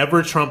the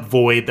Never Trump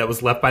void that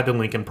was left by the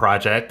Lincoln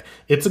Project.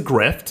 It's a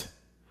grift.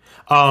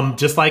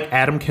 Just like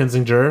Adam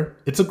Kinzinger,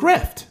 it's a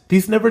grift.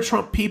 These Never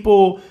Trump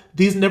people,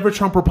 these Never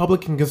Trump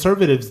Republican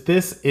conservatives,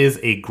 this is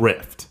a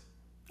grift.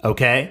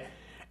 Okay?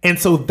 And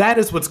so that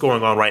is what's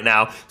going on right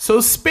now.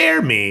 So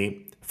spare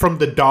me from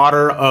the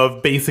daughter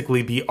of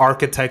basically the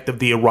architect of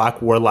the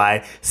Iraq war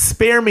lie.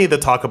 Spare me the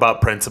talk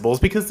about principles,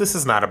 because this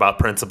is not about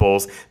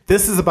principles.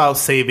 This is about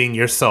saving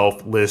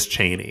yourself, Liz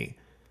Cheney.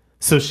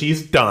 So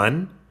she's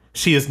done.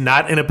 She is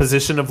not in a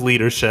position of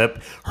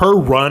leadership. Her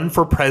run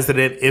for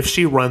president, if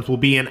she runs, will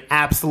be an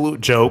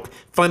absolute joke,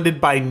 funded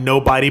by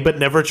nobody but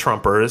Never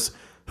Trumpers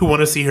who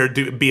want to see her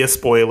be a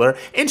spoiler.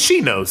 And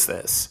she knows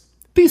this.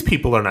 These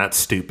people are not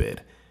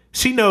stupid.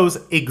 She knows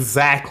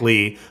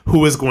exactly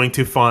who is going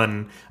to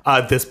fund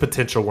this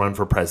potential run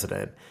for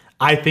president.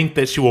 I think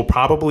that she will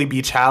probably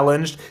be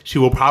challenged. She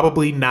will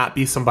probably not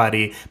be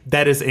somebody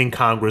that is in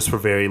Congress for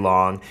very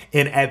long.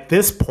 And at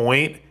this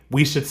point,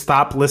 we should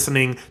stop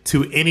listening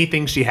to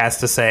anything she has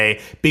to say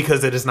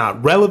because it is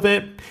not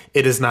relevant.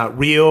 It is not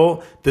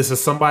real. This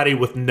is somebody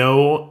with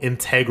no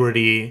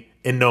integrity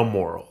and no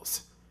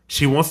morals.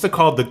 She wants to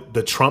call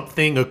the Trump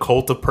thing a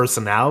cult of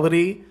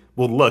personality.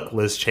 Well, look,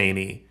 Liz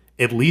Cheney,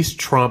 at least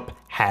Trump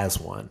has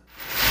one.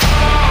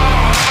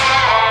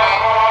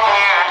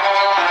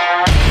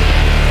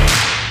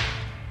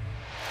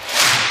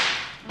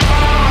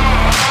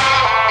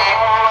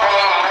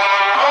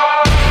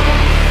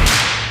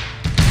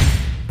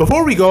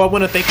 Before we go, I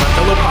want to thank my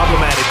fellow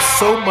Problematics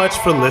so much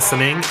for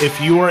listening. If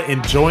you are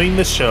enjoying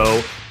the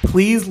show,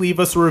 please leave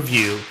us a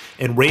review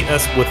and rate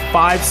us with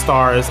 5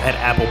 stars at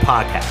Apple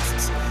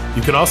Podcasts.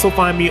 You can also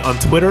find me on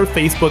Twitter,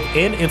 Facebook,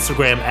 and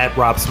Instagram at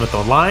Rob Smith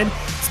Online.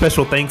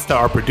 Special thanks to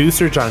our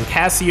producer, John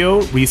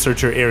Cassio,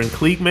 researcher Aaron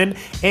Kliegman,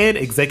 and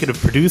executive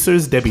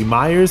producers Debbie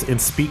Myers and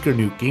speaker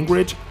Newt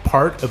Gingrich,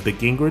 part of the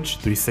Gingrich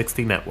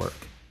 360 Network.